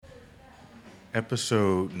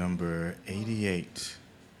Episode number 88.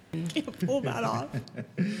 Can't pull that off.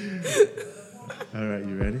 All right,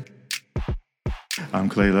 you ready? I'm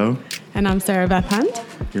Clay Lowe. And I'm Sarah Beth Hunt.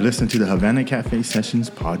 You're listening to the Havana Cafe Sessions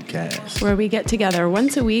podcast, where we get together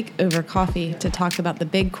once a week over coffee to talk about the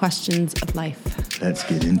big questions of life. Let's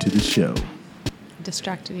get into the show.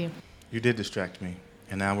 Distracted you. You did distract me,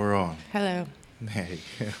 and now we're on. Hello. Hey,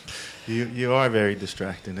 you are very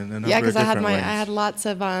distracted in a number because of I different ways. had lots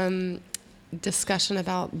of discussion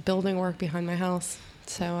about building work behind my house.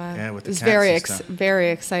 So with it the was cats very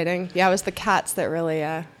exciting. Yeah, it was the cats that really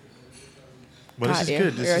well, this is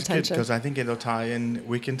good. This your is good attention. because I think it'll tie in.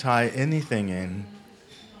 We can tie anything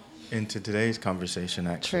into today's conversation,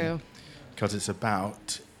 actually. True. Because it's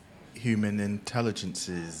about human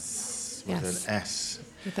intelligences with Yes. an S.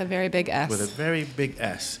 With a very big S. With a very big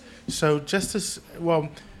S. So just as well,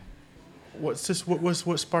 what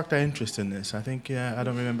sparked that interest in this? I think I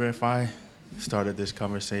don't remember if I started this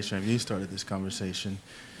conversation, if you started this conversation,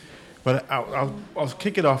 but I'll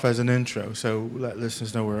kick it off as an intro, so let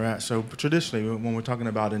listeners know where we're at. So traditionally, when we're talking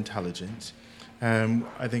about intelligence,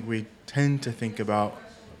 I think we tend to think about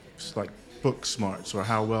like book smarts or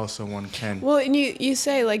how well someone can. Well, and you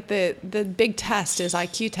say like the big test is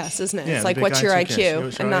IQ test, isn't it? Yeah, it's like big what's your IQ test. IQ,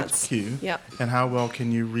 What's and your that's IQ, yeah. and how well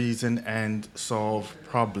can you reason and solve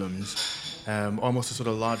problems. Almost a sort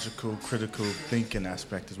of logical, critical thinking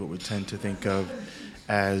aspect is what we tend to think of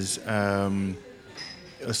as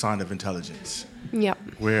a sign of intelligence. Yep.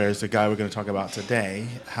 Whereas the guy we're going to talk about today,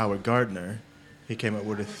 Howard Gardner, he came up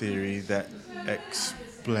with a theory that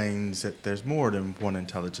explains that there's more than one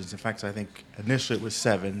intelligence. In fact, I think initially it was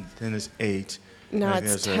 7, then it's 8. Now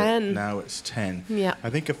it's 10. Now it's 10. Yeah. I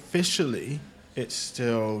think officially it's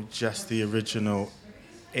still just the original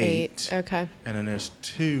 8. Okay. And then there's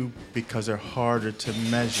 2 because they're harder to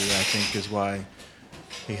measure, I think, is why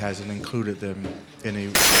he hasn't included them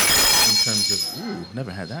in terms of, never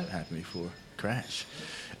had that happen before, crash.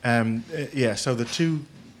 So the 2,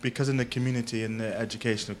 because in the community, in the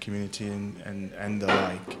educational community and the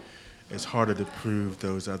like, it's harder to prove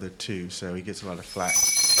those other 2, so he gets a lot of flack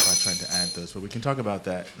by trying to add those. But we can talk about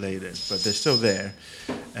that later, but they're still there.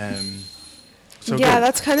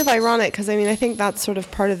 That's kind of ironic because, I think that's sort of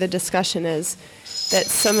part of the discussion is that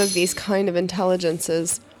some of these kind of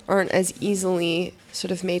intelligences aren't as easily sort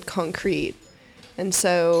of made concrete. And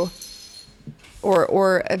so, or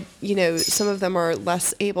some of them are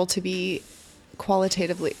less able to be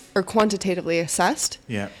qualitatively or quantitatively assessed.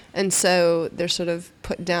 Yeah. And so they're sort of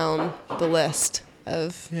put down the list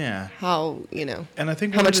of how, and I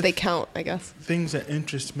think how much they count, I guess. Things that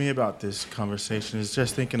interest me about this conversation is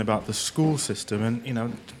just thinking about the school system.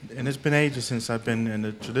 And, and it's been ages since I've been in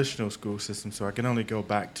the traditional school system, so I can only go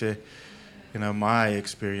back to, my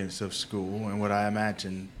experience of school and what I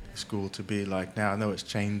imagine school to be like now. I know it's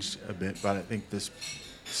changed a bit, but I think this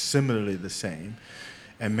similarly the same.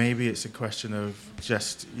 And maybe it's a question of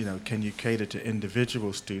just, can you cater to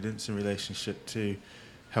individual students in relationship to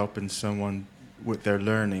helping someone with their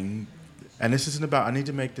learning. And this isn't about, I need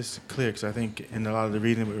to make this clear because I think in a lot of the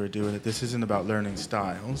reading we were doing, that this isn't about learning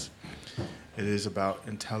styles. It is about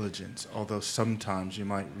intelligence, although sometimes you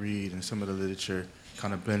might read and some of the literature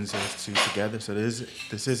kind of blends those 2 together. So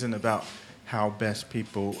this isn't about how best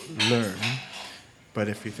people learn, but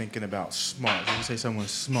if you're thinking about smart, when you say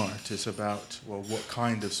someone's smart, it's about, well, what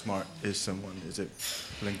kind of smart is someone? Is it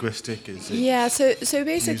linguistic? Is it so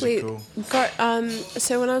basically,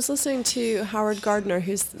 so when I was listening to Howard Gardner,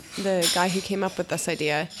 who's the guy who came up with this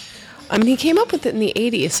idea, he came up with it in the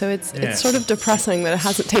 80s, so it's sort of depressing that it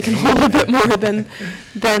hasn't taken a little bit more than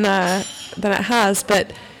it has,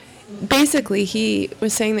 but basically, he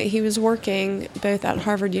was saying that he was working both at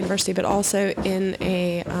Harvard University but also in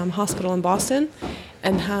a hospital in Boston,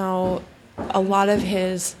 and how a lot of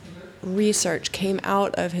his research came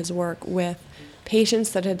out of his work with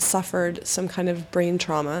patients that had suffered some kind of brain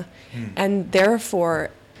trauma and therefore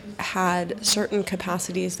had certain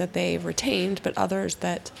capacities that they retained, but others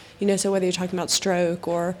that, so whether you're talking about stroke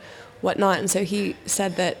or whatnot. And so he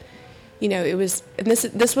said that it was, and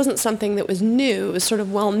this wasn't something that was new. It was sort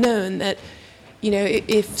of well known that,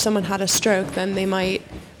 if someone had a stroke, then they might,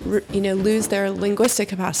 lose their linguistic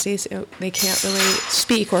capacities. They can't really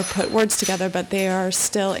speak or put words together, but they are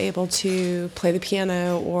still able to play the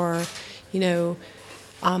piano or,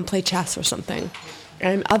 play chess or something.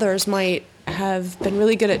 And others might have been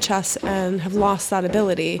really good at chess and have lost that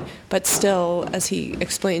ability, but still, as he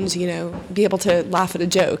explains, be able to laugh at a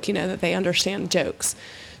joke, that they understand jokes.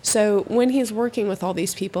 So when he's working with all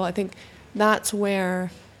these people, I think that's where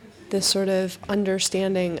this sort of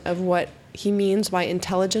understanding of what he means by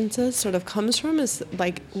intelligences sort of comes from is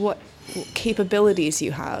like what capabilities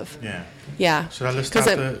you have. Yeah. Yeah. Should I list out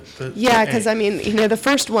the Yeah, because I mean, the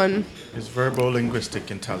first one is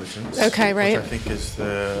verbo-linguistic intelligence. Okay, right. Which I think is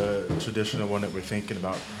the traditional one that we're thinking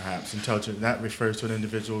about, perhaps. Intelligence, that refers to an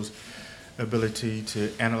individual's ability to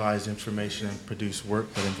analyze information and produce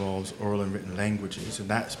work that involves oral and written languages, and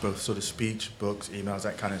that's both sort of speech, books, emails,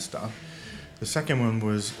 that kind of stuff. The second one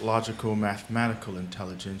was logical mathematical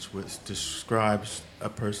intelligence, which describes a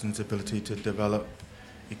person's ability to develop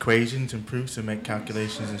equations and proofs and make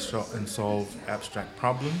calculations and solve abstract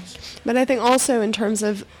problems. But I think also in terms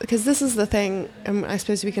of, because this is the thing, and I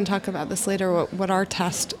suppose we can talk about this later, what our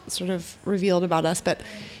test sort of revealed about us, but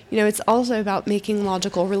it's also about making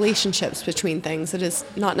logical relationships between things. It is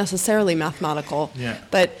not necessarily mathematical,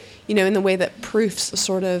 but in the way that proofs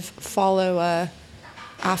sort of follow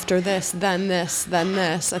after this, then this, then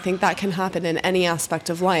this. I think that can happen in any aspect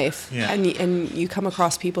of life. Yeah. And you come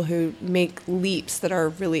across people who make leaps that are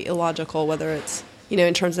really illogical, whether it's,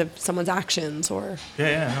 in terms of someone's actions or...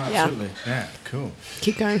 Absolutely. Yeah, cool.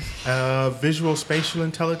 Keep going. Visual spatial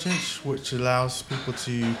intelligence, which allows people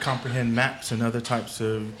to comprehend maps and other types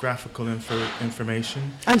of graphical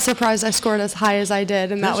information. I'm surprised I scored as high as I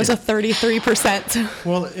did, and that was a 33%.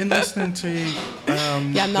 Well, in listening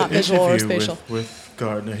to not visual or spatial. With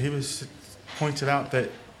Gardner, he was pointed out that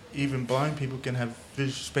even blind people can have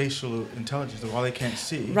spatial intelligence. While they can't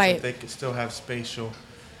see, right, but they can still have spatial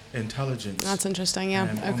intelligence. That's interesting,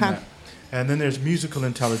 yeah. Okay. And then there's musical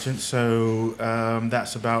intelligence, so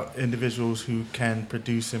that's about individuals who can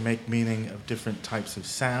produce and make meaning of different types of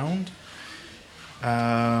sound.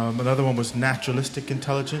 Another one was naturalistic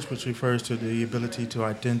intelligence, which refers to the ability to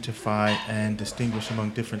identify and distinguish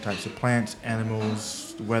among different types of plants,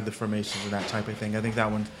 animals, weather formations, and that type of thing. I think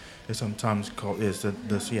that one is sometimes called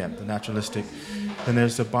the naturalistic. Then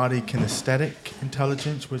there's the body kinesthetic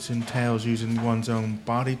intelligence, which entails using one's own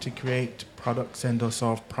body to create products and or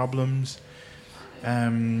solve problems.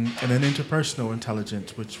 And then interpersonal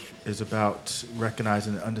intelligence, which is about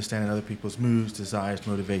recognizing and understanding other people's moods, desires,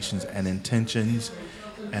 motivations, and intentions.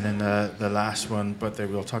 And then the last one, but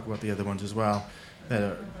we'll talk about the other ones as well.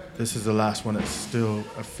 This is the last one that's still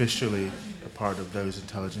officially a part of those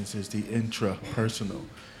intelligences, the intrapersonal,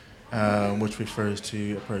 which refers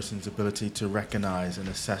to a person's ability to recognize and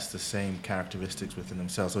assess the same characteristics within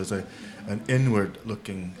themselves. So it's an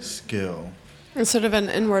inward-looking skill. It's sort of an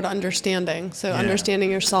inward understanding. So understanding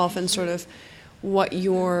yourself and sort of what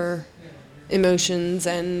your emotions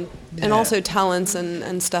and also talents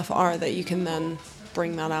and stuff are that you can then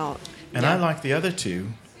bring that out. And I like the other two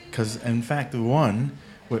because, in fact, the one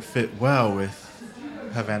would fit well with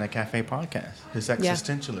Havana Cafe podcast, his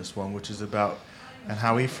existentialist one, which is about, and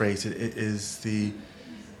how he phrased it, it is the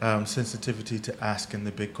sensitivity to asking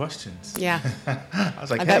the big questions. Yeah. I was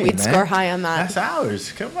like, I bet we'd score high on that. That's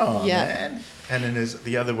ours. Come on, man. And then there's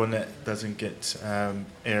the other one that doesn't get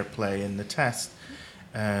airplay in the test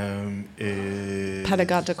is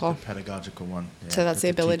pedagogical. The pedagogical one. Yeah, so that's the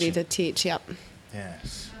ability to teach. Yep.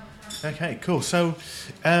 Yes. Okay, cool. So,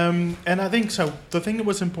 and I think so. The thing that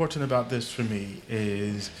was important about this for me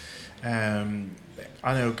is,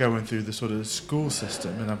 I know going through the sort of school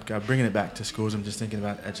system, and I'm bringing it back to schools. I'm just thinking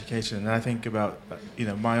about education, and I think about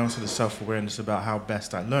my own sort of self-awareness about how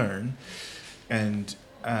best I learn, and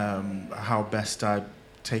how best I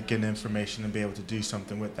take in information and be able to do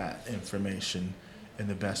something with that information in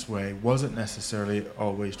the best way wasn't necessarily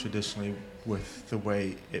always traditionally with the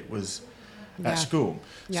way it was at school.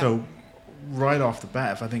 Yeah. So right off the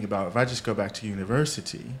bat, if I just go back to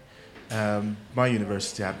university, my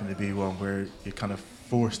university happened to be one where you're kind of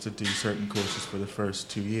forced to do certain courses for the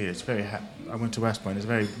first 2 years. I went to West Point. It's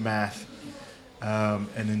very math and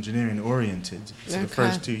engineering oriented. So the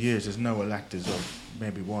first 2 years, there's no electives, or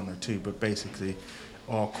maybe one or two, but basically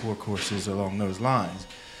all core courses along those lines,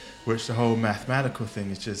 which the whole mathematical thing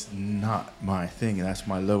is just not my thing, and that's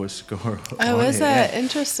my lowest score. Oh, is that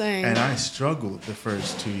interesting? And I struggled the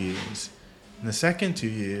first 2 years. In the second 2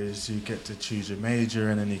 years, you get to choose your major,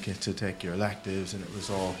 and then you get to take your electives, and it was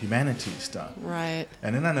all humanities stuff. Right.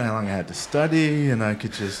 And then I know how long I had to study, and I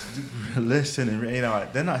could just listen,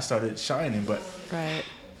 and then I started shining, but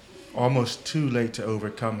almost too late to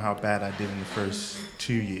overcome how bad I did in the first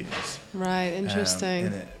 2 years. Right,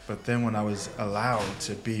 interesting. But then when I was allowed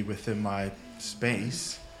to be within my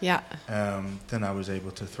space, then I was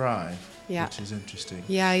able to thrive, which is interesting.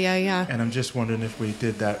 Yeah. And I'm just wondering if we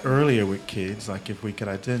did that earlier with kids, like if we could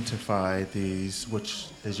identify these, which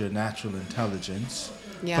is your natural intelligence.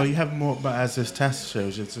 Yeah. But you have more, but as this test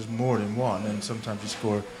shows, there's more than one, and sometimes you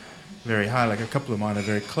score very high. Like a couple of mine are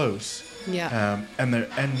very close. Yeah.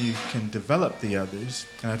 And you can develop the others.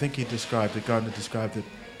 And I think Gardner described it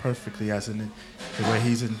perfectly as in the way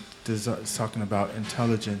he's talking about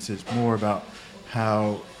intelligence. It's more about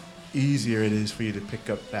how easier it is for you to pick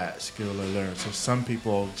up that skill or learn. So some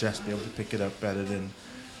people will just be able to pick it up better than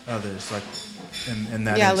others, like in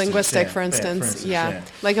that instance. Linguistic, for instance. Yeah.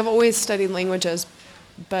 Like I've always studied languages,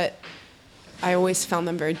 but I always found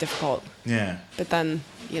them very difficult. Yeah. But then,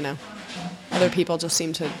 other people just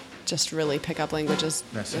seem to just really pick up languages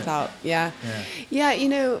without. Yeah.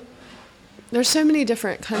 Yeah, there's so many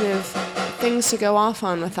different kind of things to go off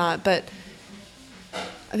on with that, but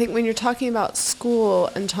I think when you're talking about school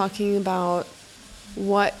and talking about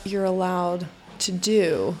what you're allowed to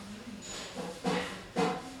do,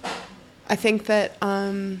 I think that,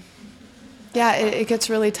 it gets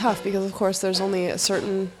really tough because, of course, there's only a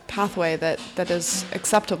certain pathway that is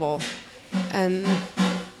acceptable. And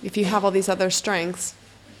if you have all these other strengths,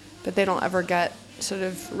 but they don't ever get sort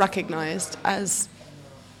of recognized as,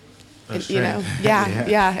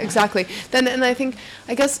 yeah, exactly. And I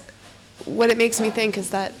guess what it makes me think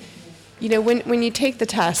is that, when you take the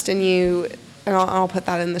test and I'll put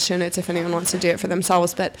that in the show notes if anyone wants to do it for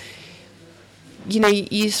themselves, but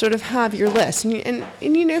you sort of have your list, and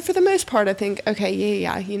for the most part, I think,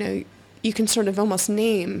 okay, you can sort of almost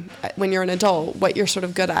name when you're an adult what you're sort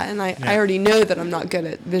of good at, and I already know that I'm not good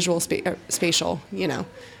at visual spatial,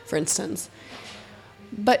 for instance.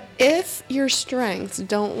 But if your strengths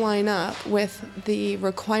don't line up with the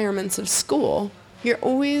requirements of school, you're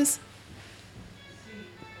always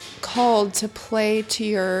called to play to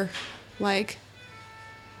your,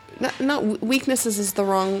 not weaknesses is the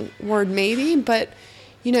wrong word maybe, but,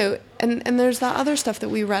 and there's that other stuff that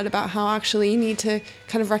we read about how actually you need to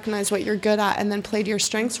kind of recognize what you're good at and then play to your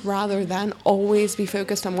strengths rather than always be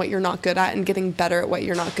focused on what you're not good at and getting better at what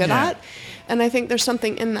you're not good at. And I think there's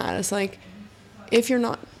something in that. It's like, if you're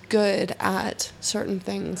not good at certain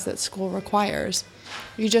things that school requires,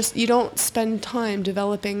 you don't spend time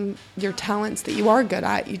developing your talents that you are good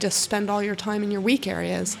at. You just spend all your time in your weak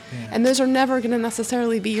areas. Yeah. And those are never going to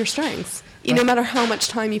necessarily be your strengths, no matter how much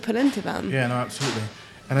time you put into them. Yeah, no, absolutely.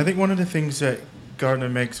 And I think one of the things that Gardner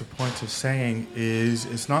makes a point of saying is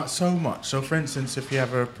it's not so much. So, for instance, if you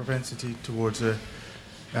have a propensity towards the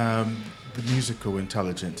musical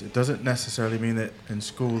intelligence, it doesn't necessarily mean that in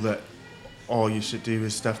school that all you should do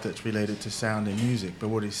is stuff that's related to sound and music. But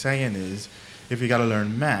what he's saying is, if you got to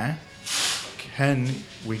learn math, can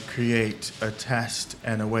we create a test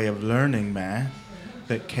and a way of learning math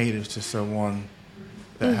that caters to someone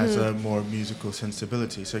that has a more musical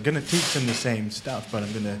sensibility? So I'm going to teach them the same stuff, but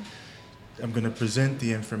I'm going to present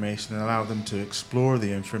the information and allow them to explore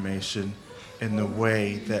the information in the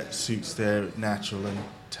way that suits their natural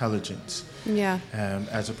intelligence. Yeah.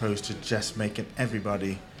 As opposed to just making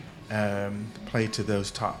everybody play to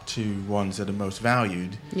those top two ones that are most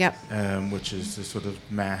valued, which is the sort of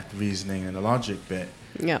math, reasoning, and the logic bit,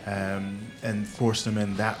 and force them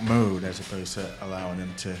in that mode as opposed to allowing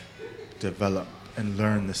them to develop and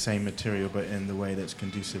learn the same material but in the way that's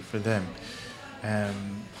conducive for them.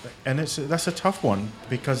 And that's a tough one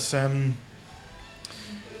because I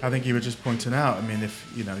think you were just pointing out, I mean, if,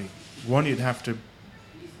 you'd have to,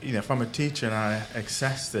 if I'm a teacher and I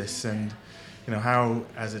access this and how,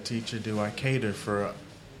 as a teacher, do I cater for?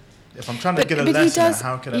 If I'm trying to get a lesson,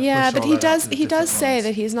 how can I push all that? But he does say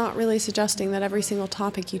that he's not really suggesting that every single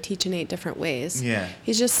topic you teach in 8 different ways. Yeah.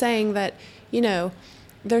 He's just saying that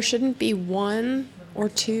there shouldn't be 1 or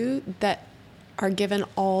 2 that are given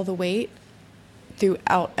all the weight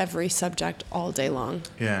throughout every subject all day long.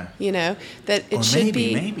 Yeah. That it should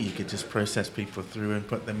be. Maybe you could just process people through and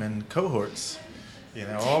put them in cohorts.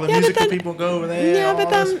 All the musical people go over there. Yeah,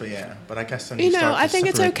 but I guess then you start to I think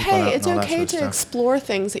it's okay. It's okay to stuff. Explore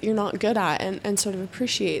things that you're not good at and sort of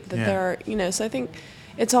appreciate that there are. So I think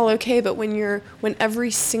it's all okay. But when every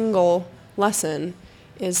single lesson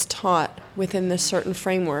is taught within this certain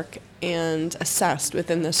framework and assessed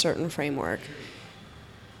within this certain framework,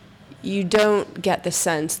 you don't get the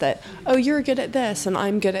sense that, oh, you're good at this and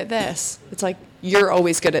I'm good at this. It's like, you're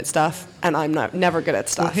always good at stuff and I'm never good at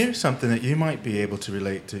stuff. Well, here's something that you might be able to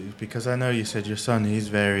relate to, because I know you said your son, he's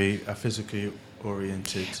very physically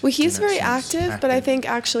oriented. Well, he's very active, but I think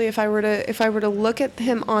actually if I were to look at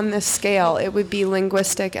him on this scale, it would be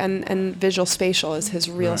linguistic and visual spatial is his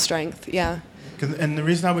real strength. Yeah. And the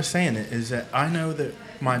reason I was saying it is that I know that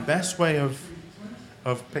my best way of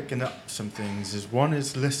picking up some things is, 1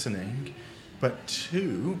 is listening, but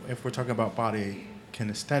 2, if we're talking about body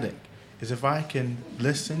kinesthetic, is if I can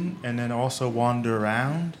listen and then also wander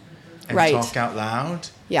around and talk out loud,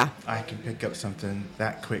 I can pick up something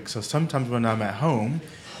that quick. So sometimes when I'm at home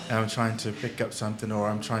and I'm trying to pick up something or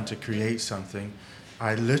I'm trying to create something,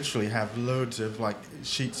 I literally have loads of like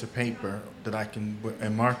sheets of paper that I can,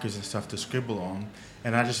 and markers and stuff to scribble on,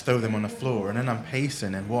 and I just throw them on the floor, and then I'm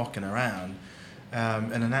pacing and walking around,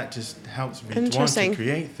 and then that just helps me, one, to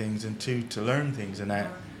create things, and two, to learn things in that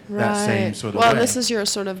same sort of way. Well, this is your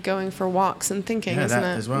sort of going for walks and thinking, isn't it? Yeah,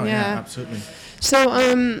 that as well, yeah, absolutely.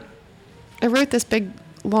 So I wrote this big,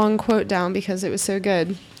 long quote down because it was so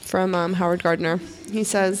good from Howard Gardner. He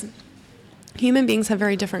says, human beings have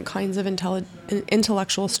very different kinds of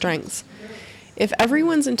intellectual strengths. If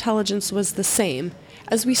everyone's intelligence was the same,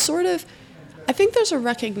 as we sort of, I think there's a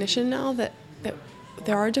recognition now that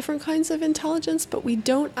there are different kinds of intelligence, but we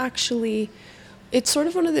don't actually, it's sort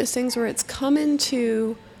of one of those things where it's come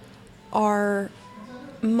into our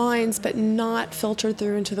minds but not filtered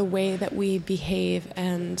through into the way that we behave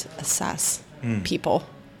and assess people,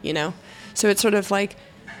 you know? So it's sort of like,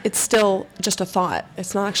 it's still just a thought.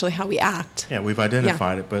 It's not actually how we act. Yeah, we've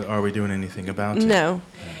identified it, but are we doing anything about it? No.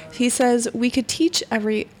 He says we could teach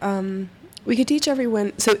everyone,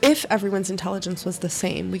 so if everyone's intelligence was the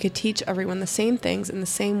same, we could teach everyone the same things in the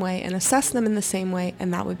same way and assess them in the same way,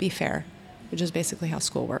 and that would be fair, which is basically how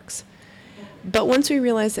school works. But once we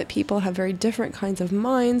realize that people have very different kinds of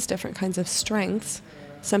minds, different kinds of strengths,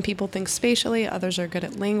 some people think spatially, others are good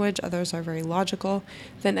at language, others are very logical,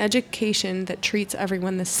 then education that treats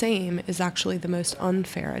everyone the same is actually the most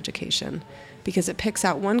unfair education, because it picks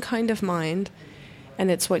out one kind of mind,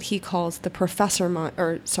 and it's what he calls the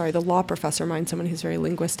law professor mind, someone who's very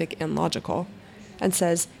linguistic and logical, and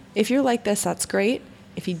says, if you're like this, that's great.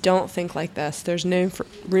 If you don't think like this, there's no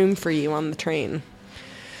room for you on the train.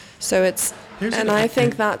 So I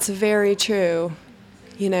think that's very true.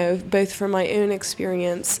 You know, both from my own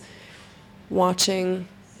experience watching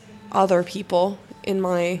other people in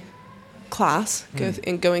my class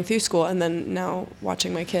going through school, and then now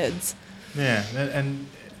watching my kids. Yeah, and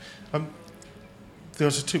there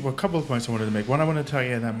was a couple of points I wanted to make. One I want to tell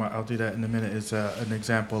you, and I'll do that in a minute, is an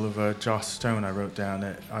example of Joss Stone I wrote down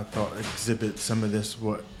that I thought exhibits some of this,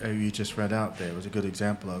 what you just read out there was a good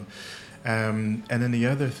example of. And then the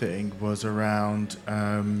other thing was around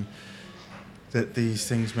that these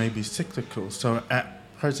things may be cyclical. So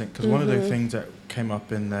at present, because one of the things that came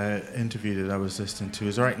up in the interview that I was listening to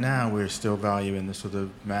is right now we're still valuing the sort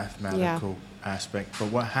of mathematical aspect, but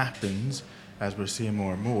what happens as we're seeing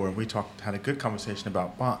more and more, and we had a good conversation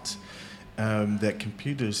about bots, that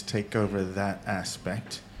computers take over that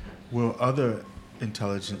aspect, will other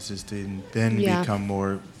intelligences then become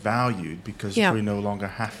more valued because we no longer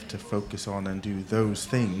have to focus on and do those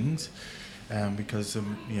things, because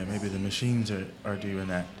maybe the machines are doing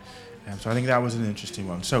that. So I think that was an interesting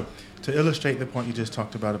one. So to illustrate the point you just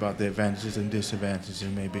talked about the advantages and disadvantages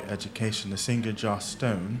in maybe education, the singer Joss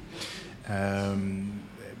Stone, I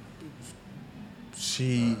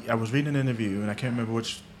was reading an interview, and I can't remember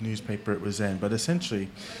which newspaper it was in, but essentially,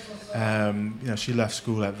 she left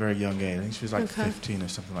school at a very young age. I think she was 15 or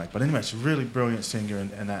something like that. But anyway, she's a really brilliant singer,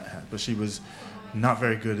 and that, but she was not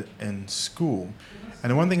very good in school.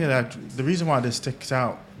 And the one thing the reason why this sticks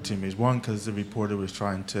out to me is, one, because the reporter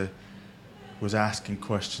was asking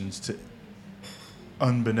questions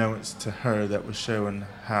unbeknownst to her, that was showing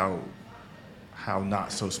how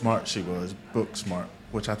not so smart she was, book smart,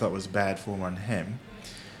 which I thought was bad form on him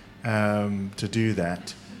to do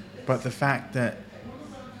that. But the fact that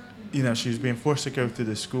she was being forced to go through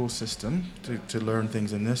the school system to learn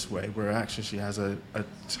things in this way, where actually she has a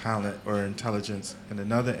talent or intelligence in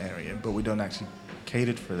another area, but we don't actually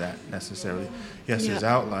cater for that necessarily. Yes, there's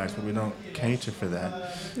outliers, but we don't cater for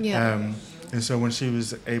that. And so when she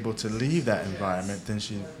was able to leave that environment, then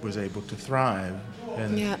she was able to thrive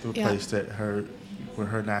in the place where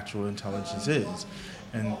her natural intelligence is,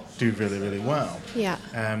 and do really, really well.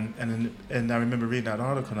 And I remember reading that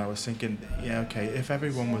article, and I was thinking, if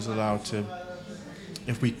everyone was allowed to,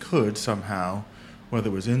 if we could somehow, whether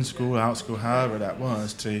it was in school, out school, however that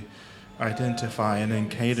was, to identify and then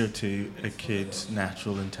cater to a kid's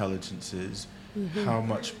natural intelligences, how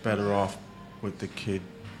much better off would the kid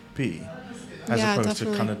be? As opposed to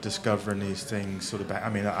kind of discovering these things sort of back. I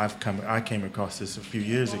mean, I came across this a few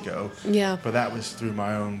years ago, but that was through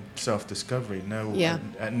my own self-discovery.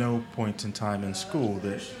 At no point in time in school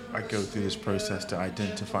that I go through this process to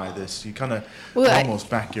identify this. You kind of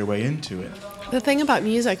almost back your way into it. The thing about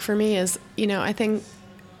music for me is, I think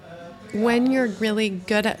when you're really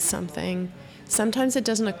good at something, sometimes it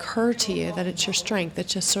doesn't occur to you that it's your strength.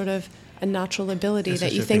 It's just sort of a natural ability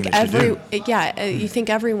that you think you think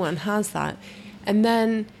everyone has that, and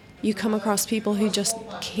then you come across people who just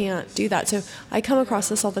can't do that. So I come across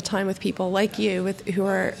this all the time with people like you, who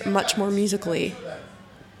are much more musically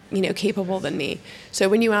capable than me. So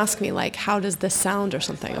when you ask me, like, how does this sound or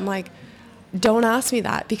something, I'm like, don't ask me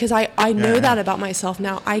that, because I know that about myself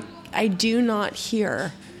now. I do not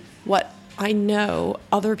hear what I know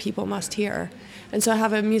other people must hear. And so I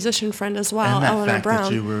have a musician friend as well, and that Eleanor fact Brown.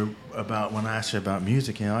 That you were about, when I asked you about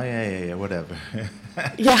music, yeah, whatever.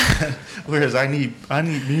 Yeah. Whereas I need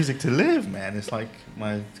music to live, man. It's like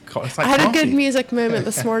I had coffee. A good music moment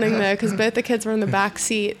this morning though, because both the kids were in the back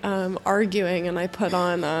seat arguing, and I put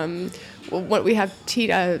on what we have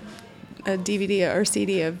a DVD or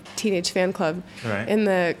CD of Teenage Fan Club in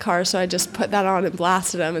the car, so I just put that on and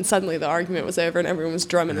blasted them, and suddenly the argument was over and everyone was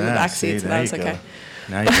drumming in the back seat, so that was okay.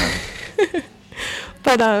 Now you go.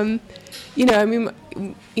 But I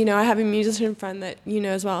have a musician friend that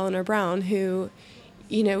as well, Eleanor Brown, who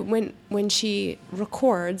when she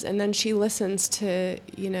records and then she listens to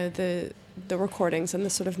the recordings and the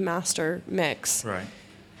sort of master mix, right?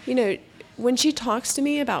 When she talks to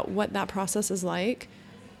me about what that process is like,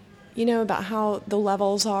 about how the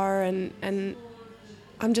levels are, and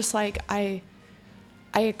I'm just like, I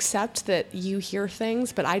accept that you hear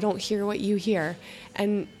things, but I don't hear what you hear.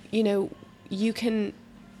 And, you can,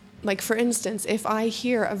 like, for instance, if I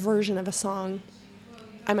hear a version of a song,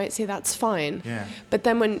 I might say that's fine. Yeah. But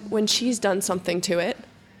then when she's done something to it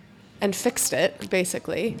and fixed it,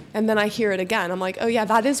 basically, and then I hear it again, I'm like, oh yeah,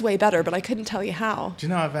 that is way better, but I couldn't tell you how. Do you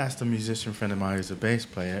know, I've asked a musician friend of mine who's a bass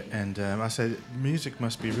player, and I said music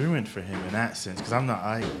must be ruined for him in that sense, because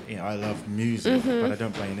I love music, but I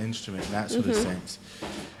don't play an instrument in that sort of sense.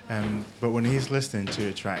 But when he's listening to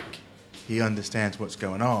a track, he understands what's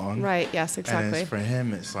going on. Right, yes, exactly. And for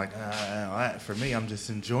him, it's like, for me, I'm just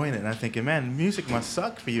enjoying it. And I'm thinking, man, music must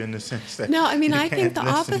suck for you in the sense that no, I mean, I think the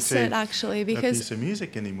opposite, actually, because a piece of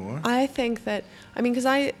music anymore. I think that, because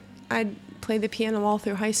I played the piano all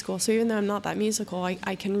through high school, so even though I'm not that musical,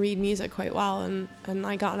 I can read music quite well, and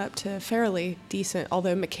I got up to a fairly decent,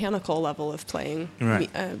 although mechanical level of playing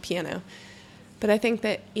piano. But I think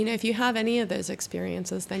that, if you have any of those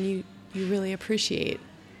experiences, then you really appreciate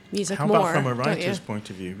music more. How about from a writer's point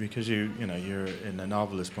of view? Because you're in a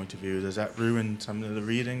novelist's point of view. Does that ruin some of the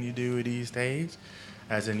reading you do these days?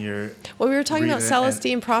 As in your Well, we were talking about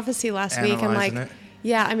Celestine Prophecy last week, and like,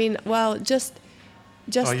 yeah, just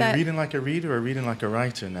are that. you reading like a reader or reading like a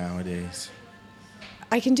writer nowadays?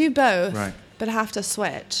 I can do both, right, but I have to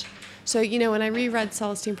switch. So when I reread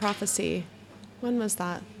Celestine Prophecy, when was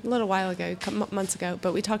that? A little while ago, a couple months ago,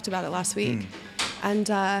 but we talked about it last week, and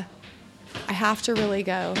I have to really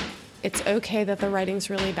go, it's okay that the writing's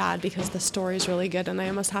really bad because the story's really good, and I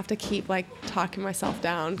almost have to keep like talking myself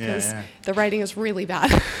down because the writing is really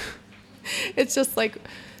bad. It's just like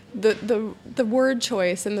the word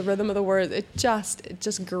choice and the rhythm of the words, it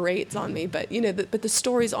just grates on me. But but the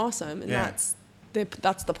story's awesome, and that's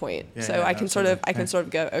the point. So I can sort of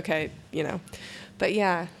go, okay, but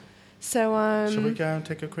yeah. So should we go and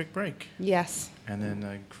take a quick break? Yes. And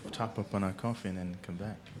then top up on our coffee and then come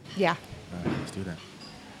back. Yeah. All right, let's do that.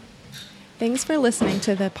 Thanks for listening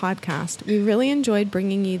to the podcast. We really enjoyed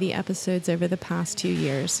bringing you the episodes over the past 2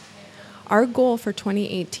 years. Our goal for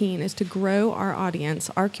 2018 is to grow our audience,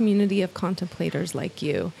 our community of contemplators like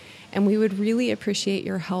you, and we would really appreciate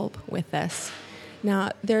your help with this.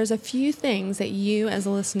 Now, there's a few things that you as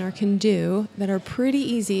a listener can do that are pretty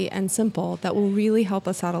easy and simple that will really help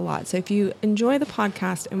us out a lot. So if you enjoy the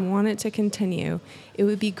podcast and want it to continue, it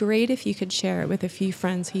would be great if you could share it with a few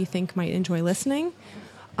friends who you think might enjoy listening.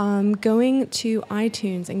 Going to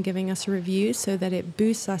iTunes and giving us a review so that it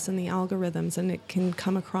boosts us in the algorithms and it can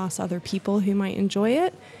come across other people who might enjoy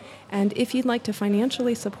it. And if you'd like to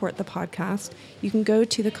financially support the podcast, you can go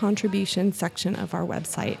to the contribution section of our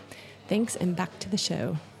website. Thanks, and back to the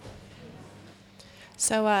show.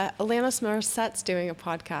 So, Alanis Morissette's doing a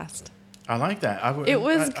podcast. I like that. It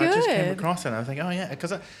was good. I just came across it, and I was like, oh, yeah,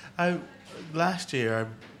 because last year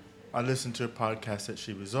I listened to a podcast that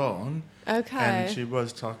she was on. Okay. And she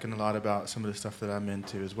was talking a lot about some of the stuff that I'm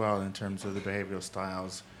into as well in terms of the behavioral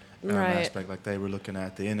styles aspect. Like they were looking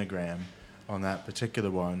at the Enneagram on that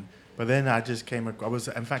particular one. But then I just came across,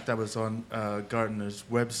 I was on Gardner's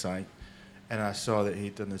website, and I saw that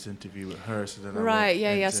he'd done this interview with her. So then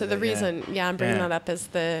So the reason, I'm bringing that up is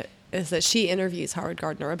that she interviews Howard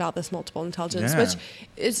Gardner about this multiple intelligence, which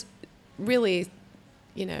is really,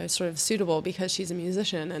 sort of suitable because she's a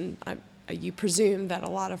musician, and you presume that a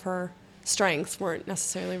lot of her strengths weren't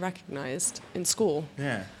necessarily recognized in school.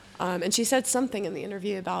 Yeah. And she said something in the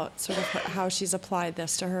interview about sort of how she's applied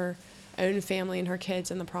this to her own family and her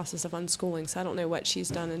kids in the process of unschooling. So I don't know what she's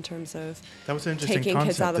done in terms of that was an interesting taking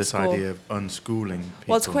kids out concept, of this school. idea of unschooling people.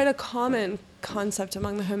 Well, it's quite a common concept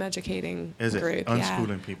among the home educating Is group. it?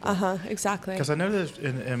 Unschooling people. Exactly. Because I know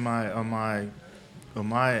that on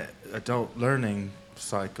my adult learning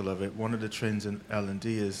cycle of it, one of the trends in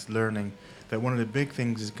L&D is learning that one of the big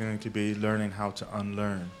things is going to be learning how to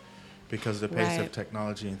unlearn. Because the pace of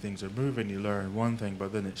technology and things are moving, you learn one thing,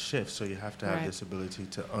 but then it shifts. So you have to have this ability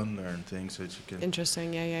to unlearn things so that you can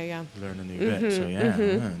learn a new bit. So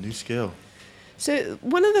new skill. So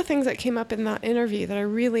one of the things that came up in that interview that I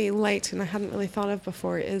really liked and I hadn't really thought of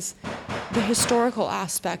before is the historical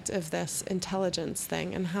aspect of this intelligence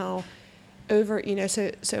thing and how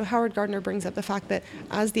so Howard Gardner brings up the fact that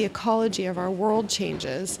as the ecology of our world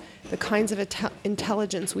changes, the kinds of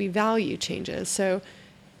intelligence we value changes. So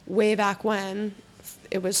way back when,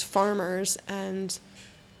 it was farmers and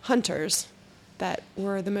hunters that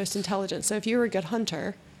were the most intelligent. So if you were a good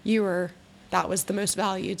hunter, that was the most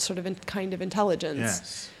valued sort of kind of intelligence.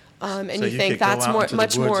 Yes. And so you think that's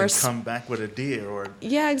much more. And come back with a deer or.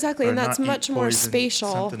 Yeah, exactly, and that's much more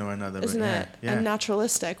spatial, something or another, isn't it? Yeah. And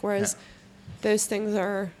naturalistic, whereas those things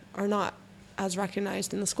are not as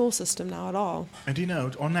recognized in the school system now at all. And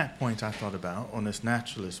on that point I thought about, on this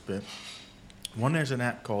naturalist bit, there's an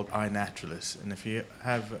app called iNaturalist, and if you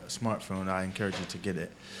have a smartphone, I encourage you to get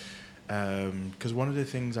it. Because one of the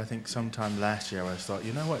things I think sometime last year I thought,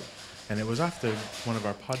 you know what, and it was after one of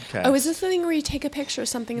our podcasts. Oh, is this the thing where you take a picture of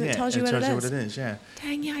something and it tells you what it is? Yeah, it tells you what it is, yeah.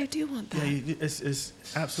 Dang, yeah, I do want that. Yeah, it's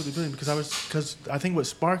absolutely brilliant, because I think what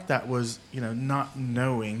sparked that was, not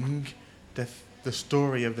knowing the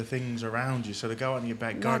story of the things around you. So to go out in your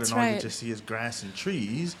back garden, all you just see is grass and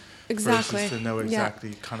trees. Exactly. Versus to know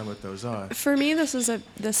exactly kind of what those are. For me, this is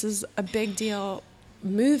a big deal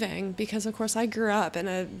moving because, of course, I grew up in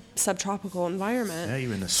a subtropical environment. Yeah, you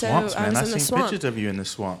were in the swamps, man. I've seen pictures of you in the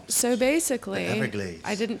swamps. So basically, the Everglades.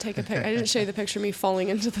 I didn't take a picture. I didn't show you the picture of me falling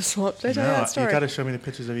into the swamp. Did I tell you that story? You got to show me the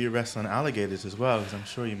pictures of you wrestling alligators as well, because I'm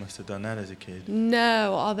sure you must have done that as a kid.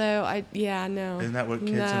 No, although no. Isn't that what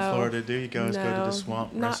kids in Florida do? You go to the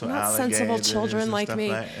swamp, wrestle alligators. Not sensible children like me.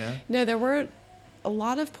 Yeah? No, there were a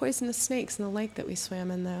lot of poisonous snakes in the lake that we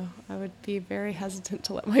swam in, though. I would be very hesitant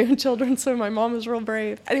to let my own children swim. My mom was real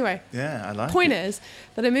brave. Anyway. Yeah, I like it. Point is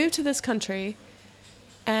that I moved to this country,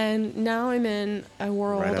 and now I'm in a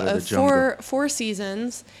world of four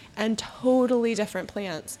seasons and totally different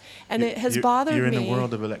plants. And it has bothered me. You're in a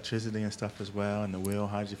world of electricity and stuff as well, and the wheel.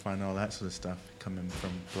 How did you find all that sort of stuff coming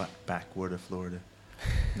from backwater Florida?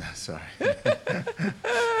 No, sorry.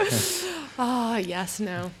 Yes,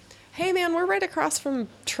 no. Hey, man, we're right across from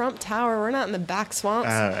Trump Tower. We're not in the back swamps.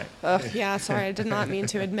 All right. Oh, yeah, sorry. I did not mean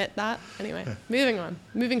to admit that. Anyway, moving on.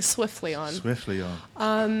 Moving swiftly on.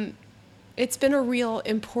 It's been a real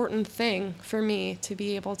important thing for me to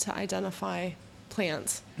be able to identify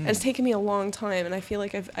plants. And it's taken me a long time, and I feel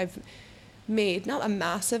like I've made, not a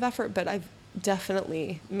massive effort, but I've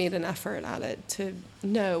definitely made an effort at it to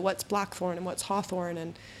know what's blackthorn and what's hawthorn,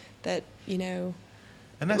 and that,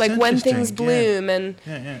 and like when things bloom and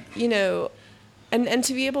and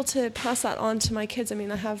to be able to pass that on to my kids. I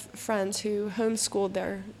mean, I have friends who homeschooled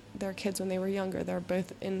their kids when they were younger. They're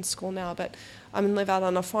both in school now, but live out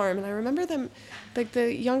on a farm. And I remember them, like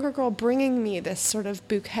the younger girl bringing me this sort of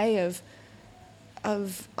bouquet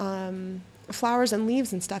of flowers and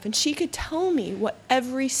leaves and stuff, and she could tell me what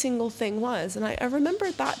every single thing was. And I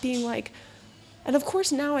remember that being like, and of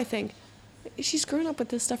course now I think, she's grown up with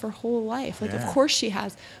this stuff her whole life. Like, of course she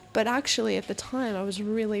has. But actually, at the time, I was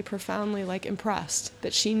really profoundly, impressed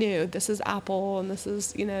that she knew this is apple and this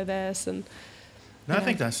is, this. And I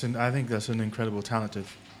think that's an incredible talent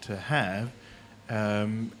to have.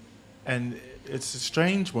 And it's a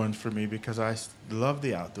strange one for me because I love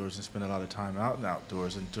the outdoors and spend a lot of time out in the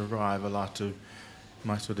outdoors and derive a lot of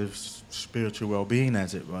my sort of spiritual well-being,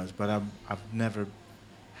 as it was. But I've never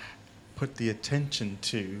put the attention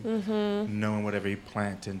to knowing what every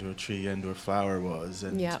plant and or tree and or flower was,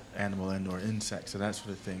 and animal and or insects and that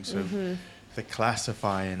sort of thing. So the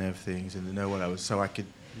classifying of things and to know what I was, so I could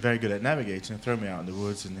very good at navigating and throw me out in the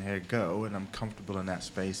woods and here go, and I'm comfortable in that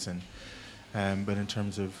space. And but in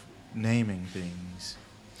terms of naming things,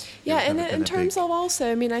 and in terms of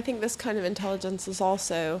also, I think this kind of intelligence is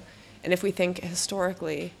also, and if we think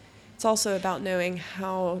historically, it's also about knowing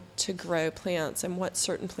how to grow plants and what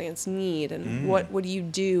certain plants need, and what do you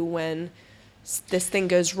do when this thing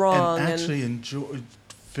goes wrong, and actually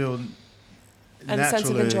feel and a sense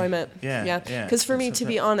of enjoyment. Yeah. Because for me, to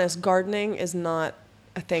be honest, gardening is not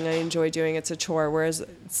a thing I enjoy doing. It's a chore. Whereas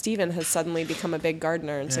Stephen has suddenly become a big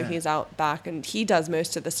gardener, and so he's out back and he does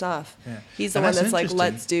most of the stuff. Yeah. He's the one that's like,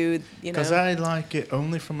 let's do, Because I like it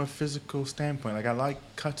only from a physical standpoint. Like I like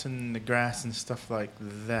cutting the grass and stuff like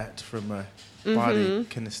that from a body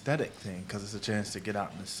kinesthetic thing, because it's a chance to get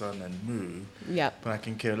out in the sun and move. Yeah. But I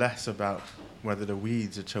can care less about whether the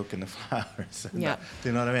weeds are choking the flowers. Yeah. Do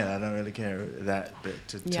you know what I mean? I don't really care that bit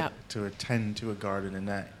to attend to a garden in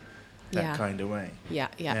that kind of way.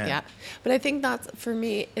 Yeah. But I think that's, for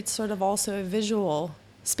me, it's sort of also a visual,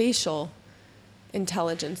 spatial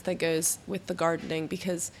intelligence that goes with the gardening,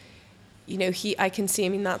 because, I can see,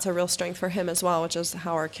 that's a real strength for him as well, which is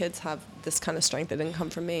how our kids have this kind of strength that didn't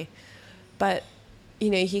come from me. But,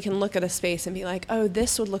 he can look at a space and be like, oh,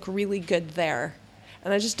 this would look really good there.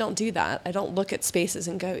 And I just don't do that. I don't look at spaces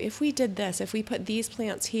and go, if we did this, if we put these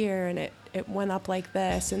plants here and it went up like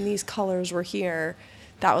this and these colors were here,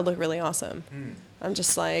 that would look really awesome. I'm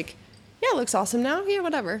just like, yeah, it looks awesome now. Yeah,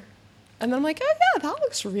 whatever. And then I'm like, oh, yeah, that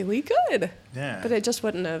looks really good. Yeah. But it just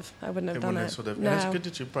wouldn't have done it. And it's good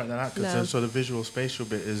that you brought that out, because the sort of visual spatial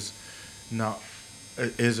bit is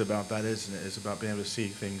about that, isn't it? It's about being able to see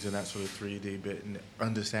things in that sort of 3D bit and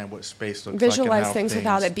understand what space looks Visualize like. Visualize things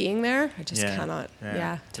without it being there. I just cannot.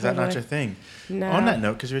 Yeah, totally. Is that not your thing? No. On that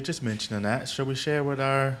note, because you were just mentioning that, shall we share what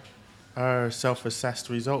our self-assessed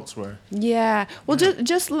results were? Yeah. Well,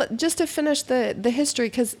 just to finish the history,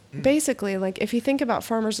 because basically, like, if you think about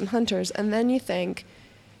farmers and hunters, and then you think,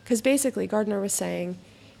 because basically Gardner was saying,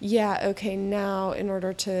 yeah, okay, now in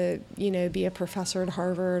order to, be a professor at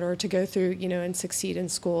Harvard or to go through, and succeed in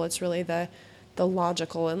school, it's really the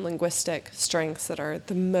logical and linguistic strengths that are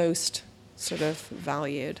the most sort of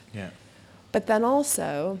valued. Yeah. But then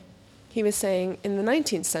also, he was saying in the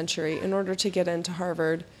 19th century, in order to get into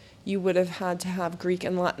Harvard, you would have had to have Greek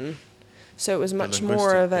and Latin. So it was much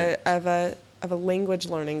more of a language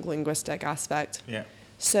learning, linguistic aspect. Yeah.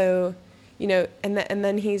 So, and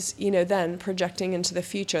then he's, then projecting into the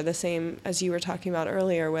future, the same as you were talking about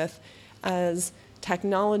earlier with, as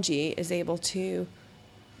technology is able to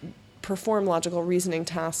perform logical reasoning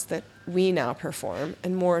tasks that we now perform,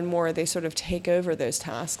 and more they sort of take over those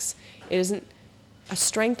tasks. It isn't a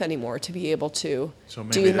strength anymore to be able to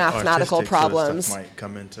do mathematical problems. Sort of stuff might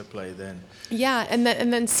come into play then. Yeah, and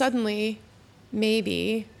then suddenly,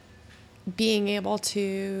 maybe being able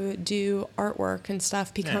to do artwork and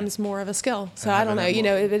stuff becomes more of a skill. So I don't know,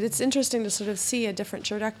 it's interesting to sort of see a different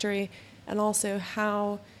trajectory, and also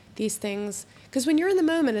how these things, because when you're in the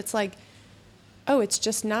moment, it's like, oh, it's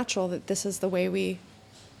just natural that this is the way we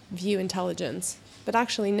view intelligence. But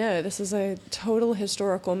actually, no, this is a total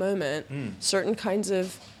historical moment. Certain kinds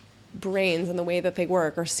of brains and the way that they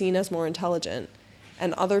work are seen as more intelligent.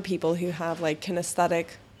 And other people who have like kinesthetic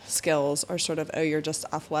skills are sort of, oh, you're just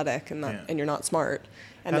athletic and you're not smart.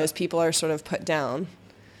 And those people are sort of put down.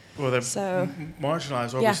 Well, they're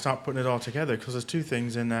marginalized, or we start putting it all together, because there's two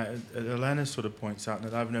things in that Elena sort of points out,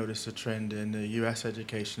 and that I've noticed a trend in the U.S.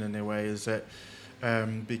 education in a way, is that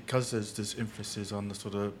because there's this emphasis on the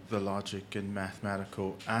sort of the logic and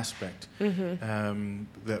mathematical aspect,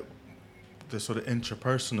 that the sort of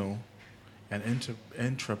interpersonal and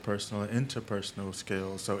interpersonal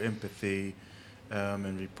skills, so empathy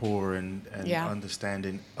and rapport and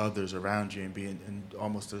understanding others around you, and being and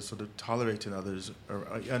almost a sort of tolerating others or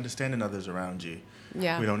understanding others around you.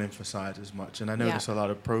 Yeah. We don't emphasize as much. And I notice a lot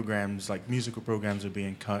of programs, like musical programs, are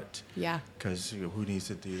being cut. Yeah. Because who needs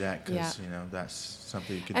to do that? Because that's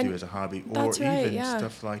something you could do as a hobby, or even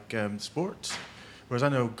stuff like sports. Whereas I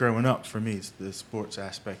know growing up, for me, the sports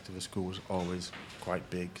aspect of the school was always quite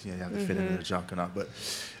big. You have to fit into the juggernaut,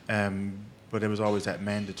 but it was always that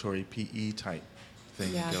mandatory PE type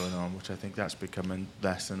thing going on, which I think that's becoming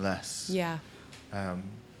less and less. Yeah.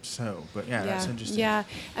 That's interesting. Yeah,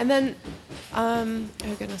 and then, oh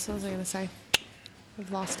goodness, what was I going to say?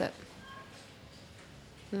 I've lost it.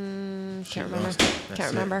 Can't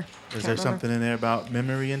remember. Is there something in there about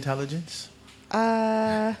memory intelligence?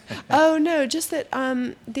 Oh no, just that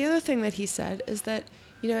the other thing that he said is that,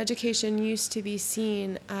 education used to be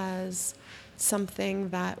seen as something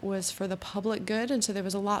that was for the public good, and so there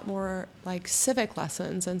was a lot more like civic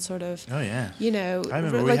lessons and sort of I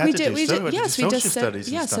remember we did social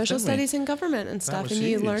studies and government and stuff, and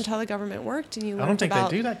you learned how the government worked, and you learned I don't think they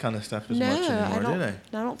do that kind of stuff as much anymore, do they?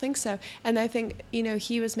 I don't think so. And I think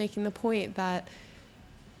he was making the point that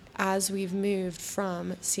as we've moved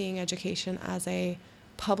from seeing education as a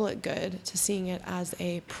public good to seeing it as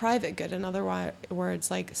a private good. In other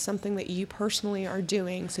words, like something that you personally are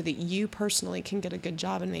doing so that you personally can get a good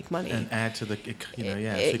job and make money. And add to the, so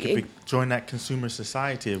you could join that consumer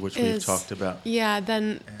society of which we've talked about. Yeah,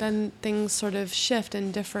 then things sort of shift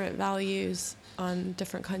and different values on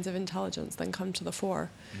different kinds of intelligence then come to the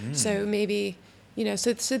fore. So maybe...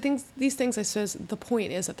 so these things, I suppose, the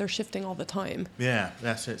point is that they're shifting all the time. Yeah,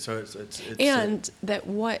 that's it. So it's and that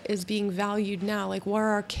what is being valued now, like where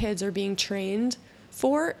our kids are being trained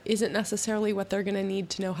for, isn't necessarily what they're going to need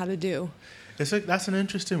to know how to do. That's an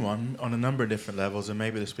interesting one on a number of different levels, and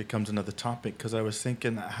maybe this becomes another topic, because I was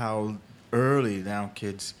thinking how early now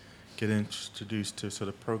kids get introduced to sort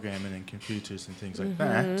of programming and computers and things like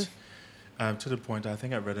that. To the point, I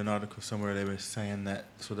think I read an article somewhere they were saying that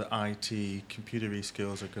sort of IT, computer-y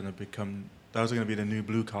skills are going to become, those are going to be the new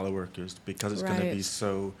blue-collar workers, because it's going to be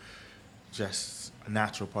so just a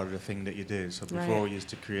natural part of the thing that you did. So before we used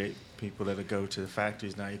to create people that go to the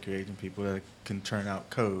factories, now you're creating people that can turn out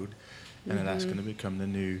code, and then that's going to become the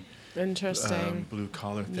new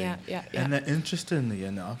blue-collar thing. Yeah. And then interestingly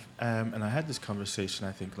enough, and I had this conversation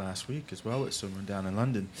I think last week as well with someone down in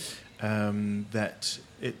London,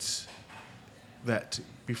 that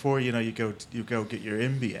before you go get your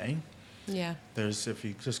MBA. Yeah. There's, if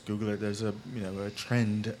you just Google it, there's a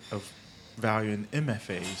trend of valuing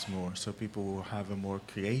MFAs more, so people will have a more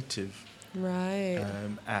creative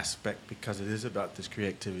aspect, because it is about this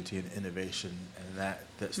creativity and innovation, and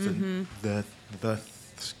that's the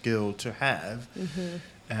skill to have,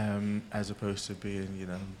 as opposed to being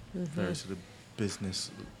very sort of business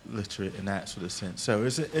literate in that sort of sense. So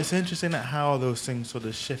it's interesting that how those things sort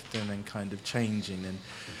of shifting and kind of changing, and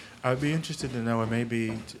I'd be interested to know, and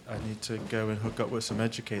maybe I need to go and hook up with some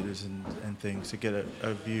educators and things to get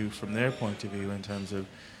a view from their point of view in terms of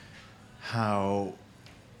how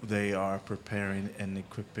they are preparing and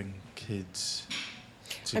equipping kids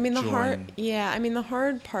to join. The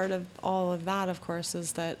hard part of all of that, of course,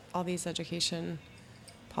 is that all these education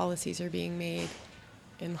policies are being made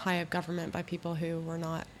in high up government by people who were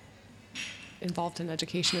not involved in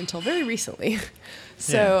education until very recently.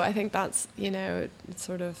 So I think that's,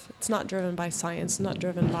 it's not driven by science, not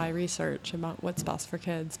driven by research about what's best for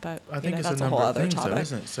kids, but I think it's that's a number whole of other things, topic. though,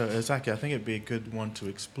 isn't it? So exactly, I think it'd be a good one to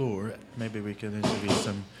explore. Maybe we can interview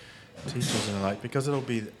some teachers and the like, because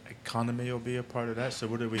economy will be a part of that. So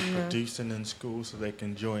what are we producing in school so they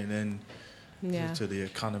can join in to the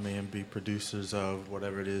economy and be producers of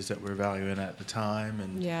whatever it is that we're valuing at the time,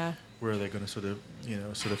 and where they're going to sort of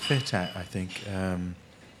fit at, I think.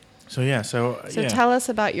 So tell us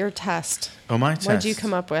about your test. Oh, my test. What did you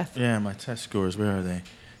come up with? Yeah, my test scores, where are they?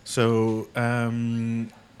 So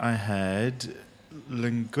I had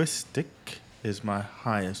linguistic is my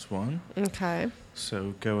highest one. Okay.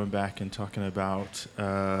 So going back and talking about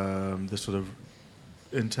the sort of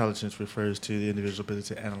intelligence refers to the individual's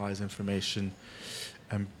ability to analyze information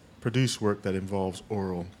and produce work that involves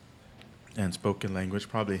oral and spoken language,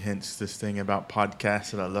 probably hence this thing about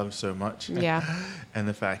podcasts that I love so much. Yeah. And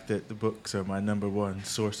the fact that the books are my number one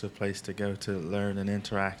source of place to go to learn and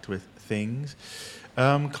interact with things.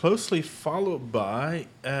 Closely followed by,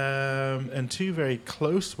 and two very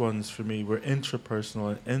close ones for me were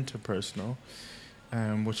intrapersonal and interpersonal,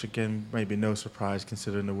 which again, maybe no surprise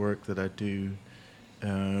considering the work that I do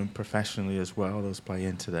professionally as well. Those play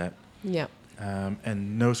into that. Yeah.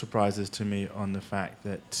 And no surprises to me on the fact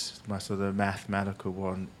that my sort of mathematical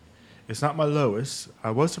one, it's not my lowest. I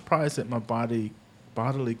was surprised that my bodily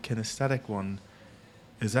kinesthetic one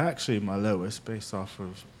is actually my lowest based off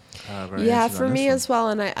of for me as well.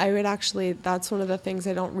 And I would actually, that's one of the things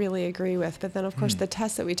I don't really agree with. But then, of course, the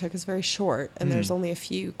test that we took is very short, and there's only a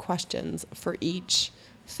few questions for each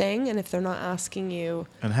thing, and if they're not asking you,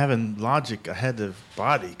 and having logic ahead of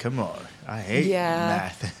body, come on, I hate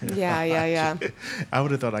math. Yeah. I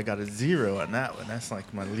would have thought I got a 0 on that one. That's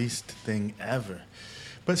like my least thing ever.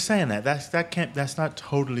 But saying that's not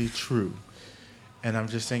totally true. And I'm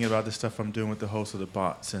just thinking about the stuff I'm doing with the whole sort of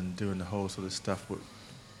bots and doing the whole sort of stuff with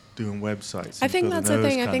doing websites. I think that's the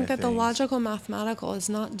thing. I think that the logical mathematical is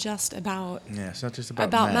not just about it's not just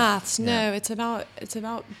about maths. No, it's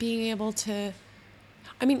about being able to.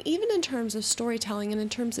 I mean, even in terms of storytelling and in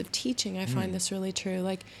terms of teaching, I find this really true.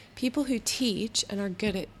 Like, people who teach and are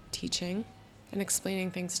good at teaching and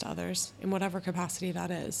explaining things to others in whatever capacity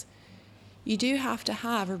that is, you do have to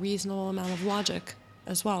have a reasonable amount of logic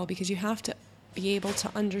as well, because you have to be able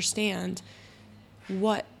to understand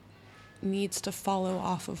what needs to follow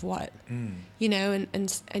off of what. And you,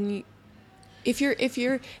 if you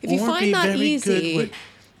find that easy,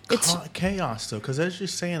 chaos, though, because as you're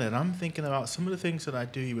saying it, I'm thinking about some of the things that I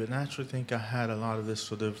do. You would naturally think I had a lot of this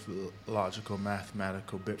sort of logical,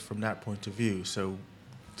 mathematical bit from that point of view. So,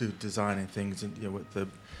 designing things and doing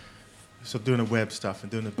the web stuff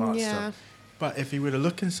and doing the bot stuff. But if you were to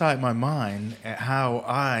look inside my mind at how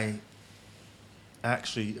I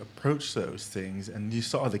actually approach those things, and you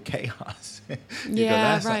saw the chaos.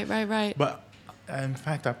 Right. But in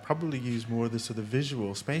fact, I probably use more of the sort of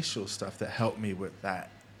visual, spatial stuff that helped me with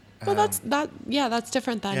that. Well, that's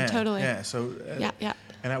different then, totally. Yeah, so...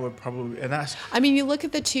 And that would probably... and that's... I mean, you look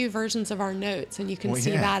at the two versions of our notes, and you can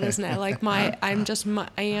see that, isn't it? Like, I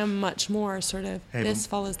am much more sort of, this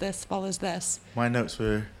follows this. My notes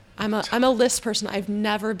were... I'm a list person. I've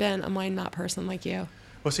never been a mind map person like you.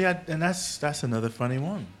 Well, see, and that's another funny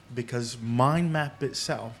one, because mind map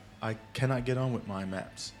itself, I cannot get on with mind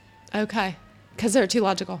maps. Okay, because they're too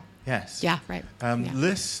logical. Yes. Yeah, right.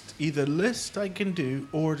 Either list I can do,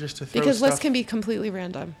 or just to throw because stuff. lists can be completely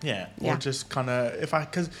random. Yeah. Or just kind of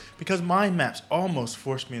because mind maps almost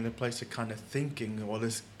force me in a place of kind of thinking, well,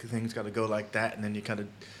 this thing's got to go like that, and then you kind of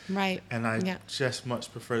right. And I just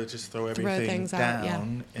much prefer to just throw everything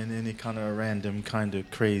down in any kind of random, kind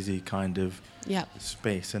of crazy kind of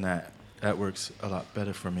space, and that works a lot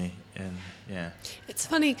better for me. And it's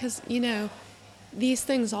funny because these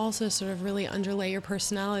things also sort of really underlay your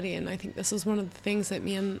personality, and I think this is one of the things that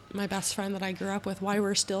me and my best friend that I grew up with, why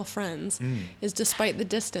we're still friends, is despite the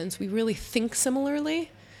distance, we really think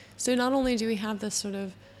similarly. So not only do we have this sort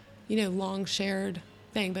of, long shared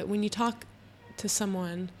thing, but when you talk to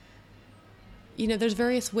someone, there's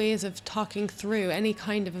various ways of talking through any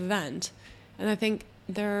kind of event, and I think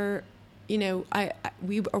we're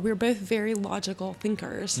both very logical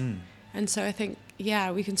thinkers. And so I think,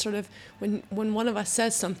 we can sort of, when one of us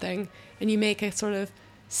says something and you make a sort of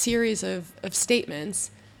series of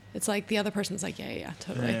statements, it's like the other person's like, yeah,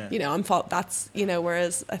 totally. I'm fault. That's,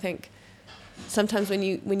 whereas I think sometimes when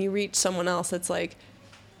you reach someone else, it's like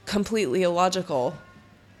completely illogical,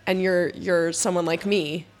 and you're someone like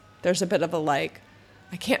me, there's a bit of a like,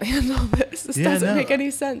 I can't handle this. This doesn't make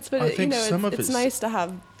any sense. But it's nice to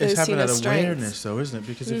have those having that strengths. Awareness, though, isn't it?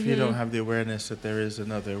 Because if you don't have the awareness that there is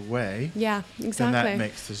another way, exactly, then that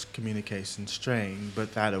makes this communication strained.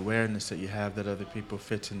 But that awareness that you have that other people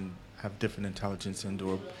fit and have different intelligence and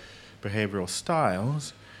or behavioral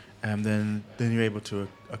styles, and then you're able to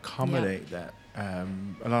accommodate that.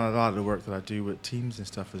 A lot of the work that I do with teams and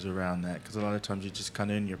stuff is around that, because a lot of times you're just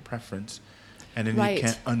kind of in your preference. And then you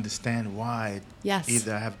can't understand why. Yes.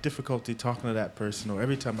 Either I have difficulty talking to that person, or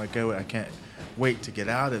every time I go, I can't wait to get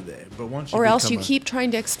out of there. But once or else you keep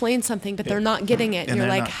trying to explain something, but they're not getting it. And you're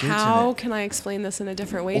like, how can I explain this in a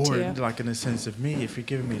different way to you? Or like in the sense of me, if you're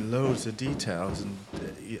giving me loads of details, and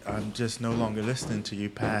I'm just no longer listening to you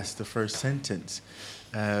past the first sentence,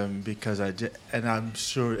 because and I'm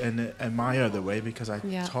sure, and my other way, because I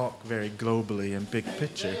talk very globally and big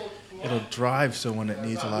picture. It'll drive someone that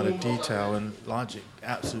needs a lot of detail and logic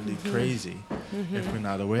absolutely crazy if we're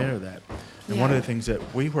not aware of that. And one of the things that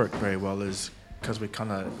we work very well is because we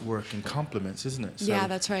kind of work in complements, isn't it? So,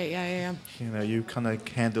 that's right. Yeah. You kind of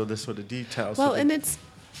handle this sort of details. Well, and it's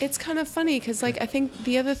kind of funny because, I think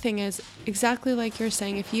the other thing is exactly like you're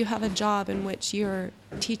saying, if you have a job in which you're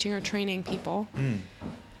teaching or training people,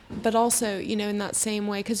 but also, in that same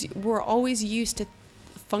way, because we're always used to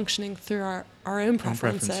functioning through our own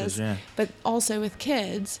preferences, but also with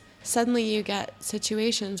kids, suddenly you get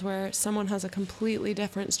situations where someone has a completely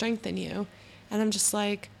different strength than you, and I'm just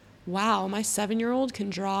like, wow, my 7-year-old can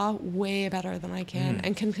draw way better than I can,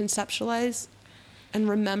 and can conceptualize and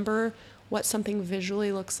remember what something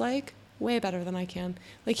visually looks like way better than I can.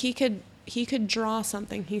 Like he could draw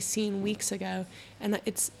something he's seen weeks ago, and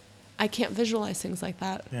I can't visualize things like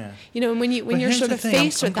that. Yeah. And when you're sort of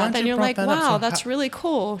faced with that, then you're like, wow, that's really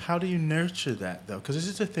cool. How do you nurture that, though? Because this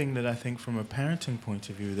is a thing that I think from a parenting point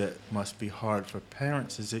of view that must be hard for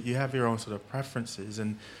parents, is that you have your own sort of preferences,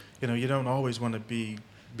 and, you don't always want to be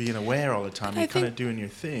being aware all the time. You're kind of doing your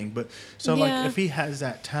thing. But so, like, if he has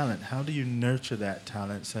that talent, how do you nurture that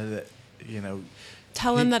talent so that,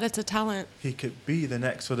 tell him that it's a talent. He could be the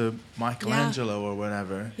next sort of Michelangelo or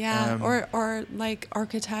whatever. Yeah, or like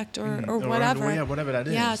architect or whatever. Whatever that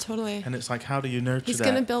is. Yeah, totally. And it's like, how do you nurture that? He's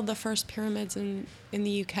going to build the first pyramids in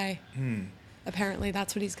the UK. Apparently,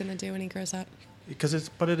 that's what he's going to do when he grows up.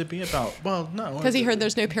 But it'd be about, well, no. Because he heard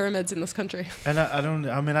there's no pyramids in this country. And I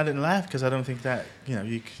didn't laugh because I don't think that,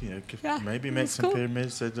 you could maybe make some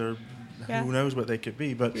pyramids that are, who knows what they could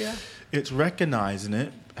be. But it's recognizing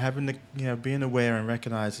it, having the, being aware and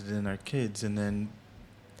recognizing it in our kids, and then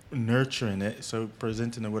nurturing it, so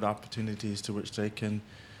presenting them with opportunities to which they can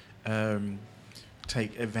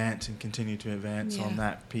continue to advance on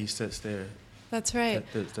that piece that's their. That's right.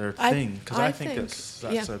 That's their thing. Because I think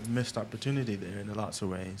that's a missed opportunity there in lots of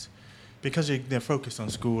ways. Because they're focused on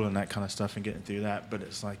school and that kind of stuff and getting through that, but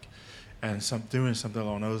it's like, and doing something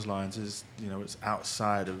along those lines is, it's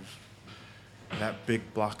outside of that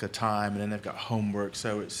big block of time, and then they've got homework.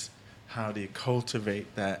 So it's how do you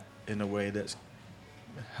cultivate that in a way that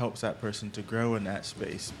helps that person to grow in that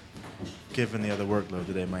space, given the other workload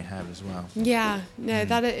that they might have as well. Yeah, no,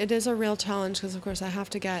 that it is a real challenge because, of course, I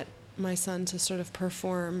have to get my son to sort of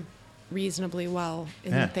perform reasonably well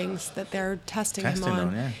in the things that they're testing him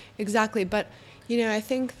on. Yeah. Exactly, but I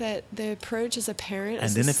think that the approach as a parent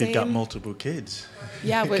is and then if you've got multiple kids,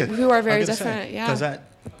 who are very different, because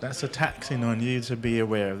that's a taxing on you to be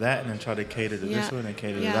aware of that and then try to cater to this one and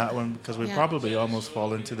cater to that one, because we probably almost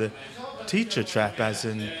fall into the teacher trap, as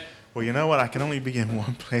in, well, you know what, I can only be in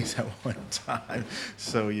one place at one time,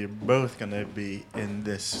 so you're both going to be in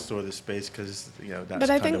this sort of space because, that's But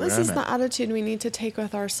I think this is the attitude we need to take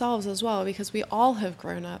with ourselves as well, because we all have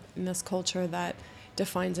grown up in this culture that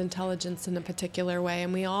defines intelligence in a particular way,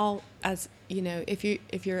 and we all, as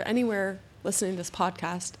if you're anywhere listening to this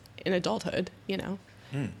podcast in adulthood,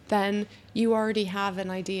 then you already have an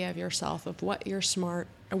idea of yourself, of what you're smart,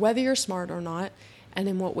 or whether you're smart or not, and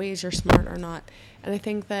in what ways you're smart or not. And I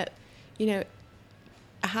think that,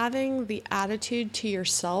 having the attitude to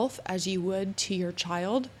yourself as you would to your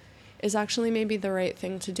child is actually maybe the right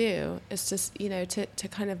thing to do. It's just, to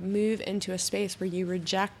kind of move into a space where you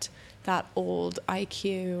reject that old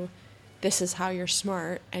IQ, this is how you're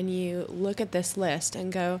smart, and you look at this list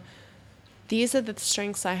and go, these are the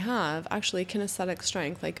strengths I have, actually kinesthetic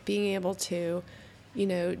strength, like being able to,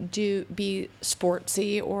 be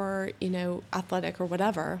sportsy or, athletic or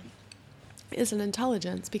whatever, is an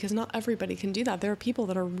intelligence, because not everybody can do that. There are people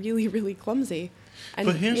that are really, really clumsy. And,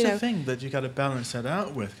 but here's the thing that you got to balance that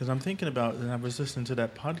out with, because I'm thinking about, and I was listening to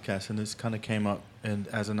that podcast, and this kind of came up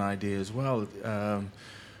as an idea as well.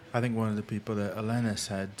 I think one of the people that Alanis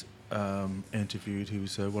had interviewed,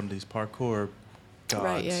 who's one of these parkour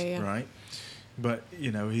gods, right? But,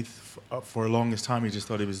 he for the longest time, he just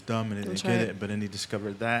thought he was dumb and he didn't get it, but then he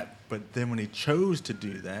discovered that. But then when he chose to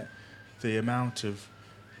do that, the amount of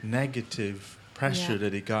negative pressure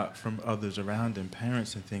that he got from others around him,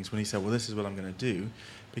 parents and things, when he said, well, this is what I'm going to do,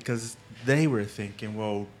 because they were thinking,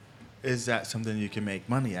 well, is that something you can make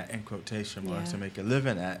money at, in quotation marks, to make a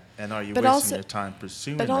living at, and are you wasting your time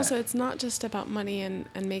pursuing that? But also, it's not just about money and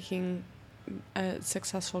making a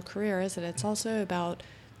successful career, is it? It's also about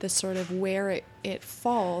this sort of where it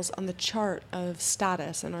falls on the chart of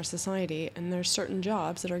status in our society, and there's certain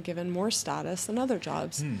jobs that are given more status than other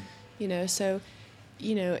jobs. So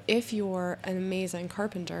if you're an amazing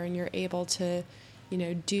carpenter and you're able to,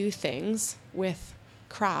 do things with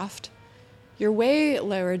craft, you're way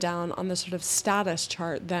lower down on the sort of status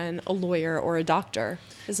chart than a lawyer or a doctor,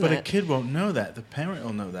 isn't it? But a kid won't know that. The parent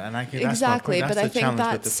will know that. And exactly. That's but the I think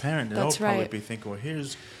challenge with the parent. They'll probably right. be thinking, well,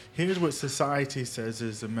 here's what society says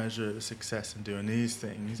is a measure of success in doing these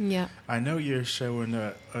things. Yeah. I know you're showing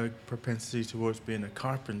a propensity towards being a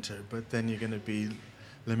carpenter, but then you're going to be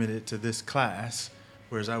limited to this class,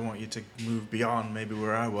 whereas I want you to move beyond maybe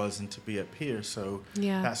where I was and to be up here. So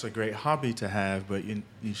that's a great hobby to have, but you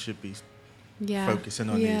should be focusing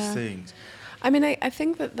on these things. I mean, I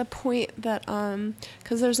think that the point that,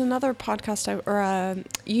 because there's another podcast or a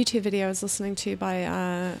YouTube video I was listening to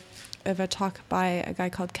of a talk by a guy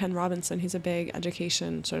called Ken Robinson, who's a big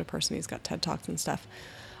education sort of person. He's got TED Talks and stuff.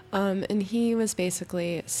 And he was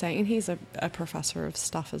basically saying, and he's a professor of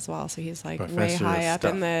stuff as well, so he's like way high up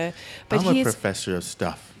in the... But I'm a professor of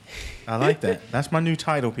stuff. I like that. That's my new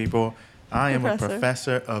title, people. I am a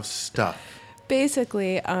professor of stuff.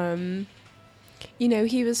 Basically,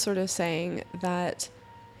 he was sort of saying that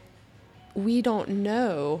we don't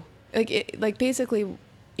know, basically,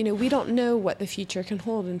 we don't know what the future can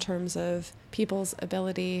hold in terms of people's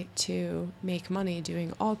ability to make money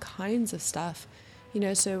doing all kinds of stuff.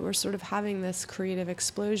 So we're sort of having this creative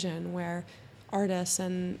explosion where artists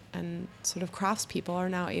and sort of craftspeople are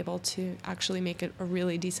now able to actually make a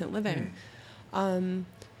really decent living.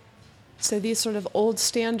 So these sort of old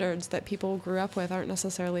standards that people grew up with aren't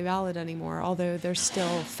necessarily valid anymore, although they're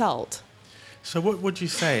still felt. So what would you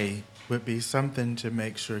say would be something to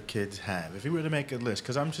make sure kids have? If you were to make a list,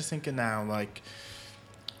 because I'm just thinking now,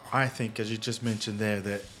 I think, as you just mentioned there,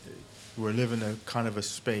 that we're living in a kind of a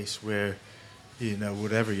space where,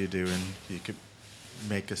 whatever you're doing, you could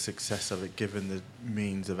make a success of it given the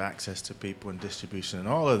means of access to people and distribution and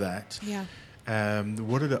all of that. Yeah.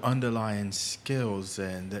 what are the underlying skills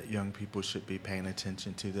then that young people should be paying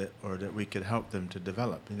attention to, that or that we could help them to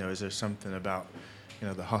develop? Is there something about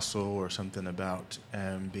the hustle, or something about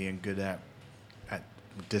being good at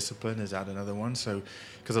discipline? Is that another one? So,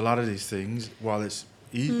 because a lot of these things, while it's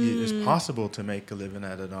it's possible to make a living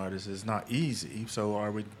as an artist, it's not easy.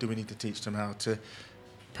 So, do we need to teach them how to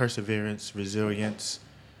perseverance, resilience,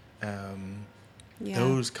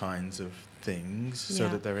 those kinds of things, so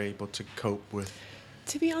that they're able to cope with?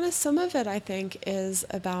 To be honest, some of it I think is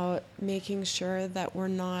about making sure that we're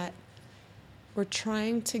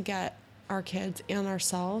trying to get our kids and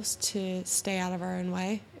ourselves to stay out of our own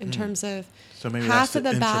way in terms of so maybe half that's of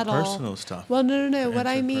the battle. Interpersonal stuff. Well, no. What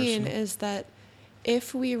I mean is that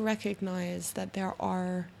if we recognize that there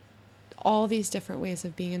are all these different ways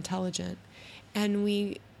of being intelligent, and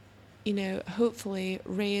we, hopefully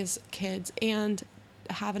raise kids and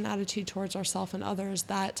have an attitude towards ourselves and others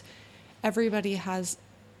that everybody has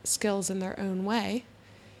skills in their own way,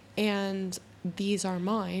 and these are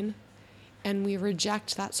mine, and we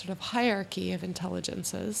reject that sort of hierarchy of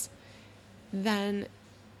intelligences, then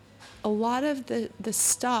a lot of the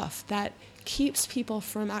stuff that keeps people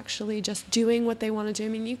from actually just doing what they want to do. I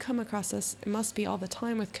mean, you come across this, it must be all the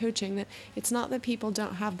time with coaching, that it's not that people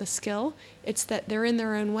don't have the skill, it's that they're in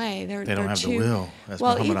their own way. They don't have the will, as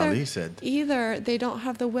Muhammad Ali said. Either they don't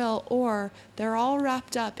have the will, or they're all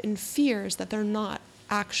wrapped up in fears that they're not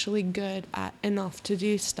actually good at enough to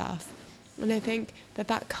do stuff. And I think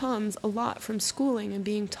that comes a lot from schooling and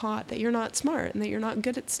being taught that you're not smart and that you're not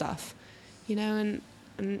good at stuff, and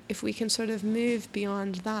if we can sort of move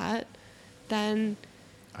beyond that, then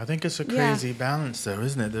I think it's a crazy balance, though,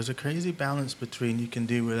 isn't it? There's a crazy balance between you can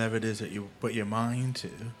do whatever it is that you put your mind to,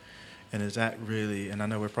 and is that really, and I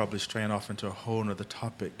know we're probably straying off into a whole other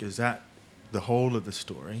topic, is that the whole of the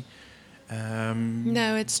story?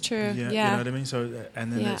 No, it's true. Yeah, you know what I mean? So,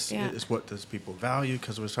 and then it's what does people value,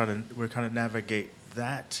 because we're kind of navigate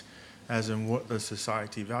that as in what does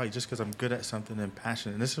society value, just because I'm good at something and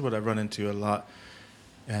passionate. And this is what I run into a lot,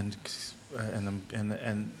 and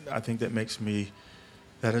I think that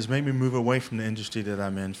has made me move away from the industry that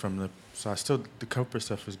I'm in. The corporate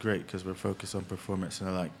stuff is great because we're focused on performance and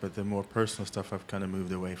the like, but the more personal stuff I've kind of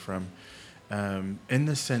moved away from, in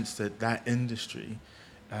the sense that industry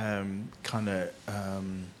kind of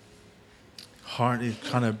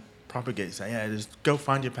propagates that. Yeah, just go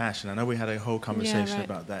find your passion. I know we had a whole conversation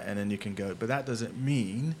about that, and then you can go. But that doesn't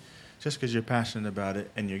mean, just because you're passionate about it,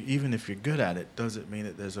 and even if you're good at it, doesn't mean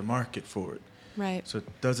that there's a market for it. Right. So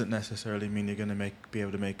it doesn't necessarily mean you're going to be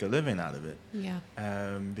able to make a living out of it. Yeah.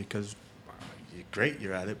 Because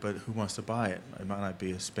you're at it, but who wants to buy it? It might not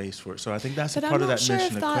be a space for it. So I think that's a part of that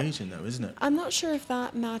mission equation, though, isn't it? I'm not sure if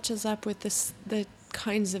that matches up with the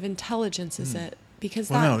kinds of intelligence, is it?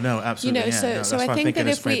 Because no, absolutely. So I think that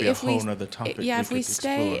if we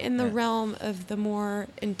stay explore. In the realm of the more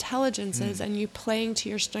intelligences and you playing to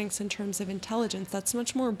your strengths in terms of intelligence, that's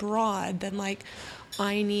much more broad than like,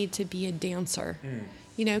 I need to be a dancer.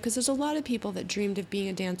 Because there's a lot of people that dreamed of being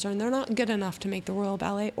a dancer and they're not good enough to make the Royal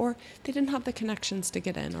Ballet, or they didn't have the connections to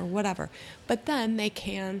get in or whatever. But then they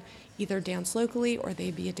can either dance locally, or they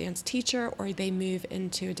be a dance teacher, or they move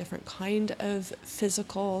into a different kind of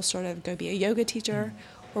physical, sort of go be a yoga teacher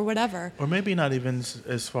or whatever. Or maybe not even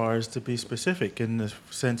as far as to be specific in the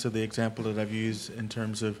sense of the example that I've used in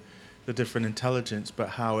terms of the different intelligence, but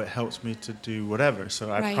how it helps me to do whatever.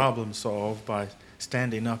 So I problem solve by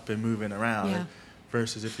standing up and moving around. Yeah.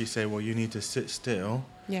 Versus if you say, well, you need to sit still,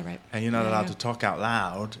 and you're not allowed to talk out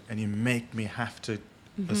loud, and you make me have to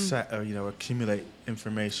accumulate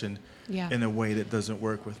information in a way that doesn't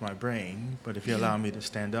work with my brain. But if you allow me to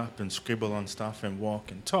stand up and scribble on stuff and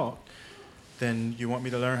walk and talk, then you want me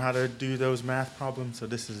to learn how to do those math problems. So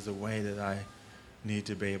this is the way that I need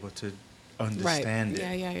to be able to understand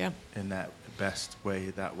it in that best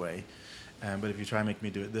way, that way. But if you try and make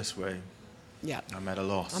me do it this way, I'm at a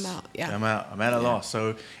loss. I'm out. Yeah. I'm at a loss.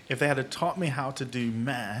 So if they had taught me how to do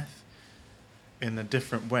math in a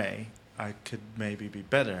different way, I could maybe be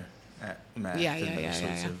better at math and those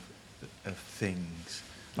sorts of things.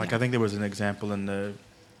 Like I think there was an example in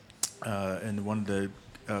one of the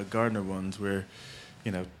Gardner ones where,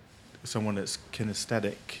 someone that's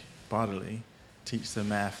kinesthetic bodily, teach them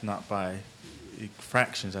math not by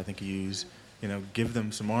fractions. I think he used. Give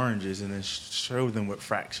them some oranges and then show them what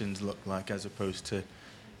fractions look like, as opposed to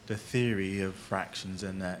the theory of fractions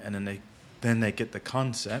and that. And then they get the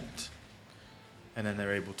concept, and then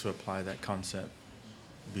they're able to apply that concept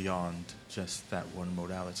beyond just that one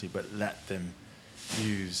modality, but let them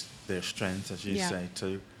use their strengths, as you say,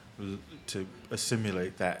 to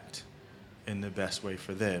assimilate that in the best way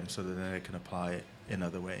for them, so that then they can apply it in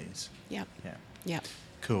other ways. Yep. Yeah. Yep.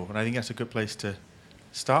 Cool. And I think that's a good place to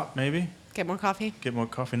stop, maybe. Get more coffee? Get more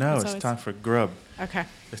coffee. No, it's time for grub. Okay.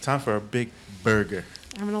 It's time for a big burger.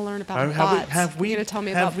 I'm going to learn about bots. You're going to tell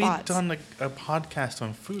me about bots. Have we done a podcast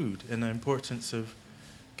on food and the importance of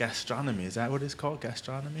gastronomy? Is that what it's called?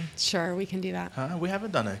 Gastronomy? Sure, we can do that. We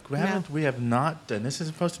haven't done it. We have not done. This is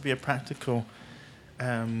supposed to be a practical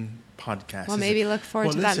podcast. Well, maybe look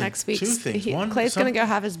forward to that next week. 2 things. Clay's going to go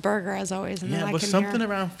have his burger as always, and then I can something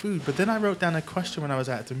around food. But then I wrote down a question when I was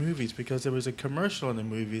at the movies, because there was a commercial in the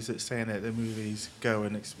movies that's saying that the movies go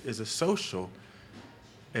and is a social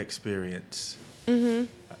experience. Mm-hmm.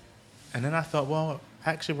 And then I thought, well,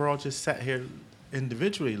 actually, we're all just sat here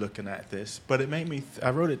individually looking at this. But it made me. I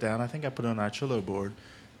wrote it down. I think I put it on our Trello board,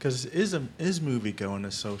 because is movie going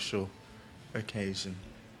a social occasion?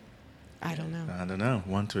 I don't know.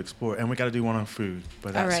 One to explore. And we got to do one on food.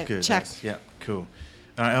 But that's all right, good. Check. Cool.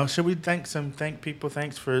 All right, should we thank people?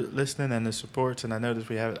 Thanks for listening and the support. And I noticed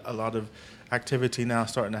we have a lot of activity now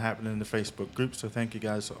starting to happen in the Facebook group. So thank you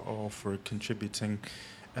guys all for contributing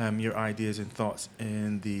your ideas and thoughts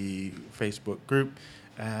in the Facebook group.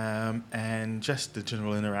 And just the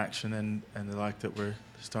general interaction and the like that we're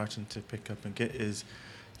starting to pick up and get is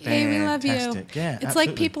hey, we love you. Yeah, it's absolutely.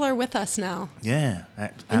 like people are with us now. Yeah,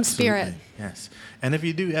 absolutely. In spirit. Yes. And if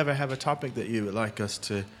you do ever have a topic that you would like us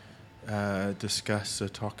to discuss or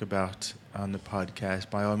talk about on the podcast,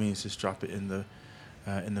 by all means, just drop it in the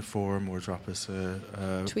forum, or drop us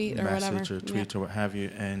a tweet or message whatever. or tweet or what have you,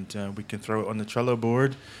 and we can throw it on the Trello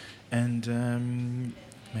board and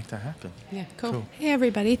make that happen. Yeah, cool. Hey,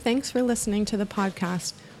 everybody. Thanks for listening to the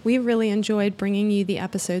podcast. We really enjoyed bringing you the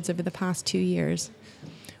episodes over the past 2 years.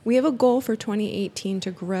 We have a goal for 2018 to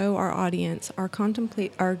grow our audience, our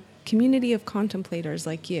community of contemplators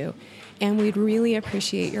like you, and we'd really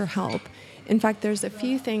appreciate your help. In fact, there's a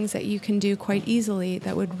few things that you can do quite easily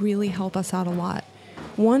that would really help us out a lot.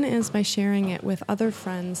 One is by sharing it with other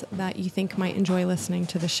friends that you think might enjoy listening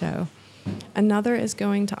to the show. Another is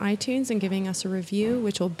going to iTunes and giving us a review,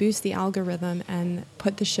 which will boost the algorithm and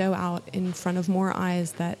put the show out in front of more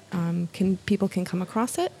eyes that people can come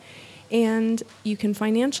across it. And you can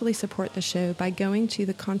financially support the show by going to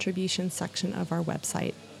the contribution section of our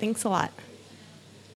website. Thanks a lot.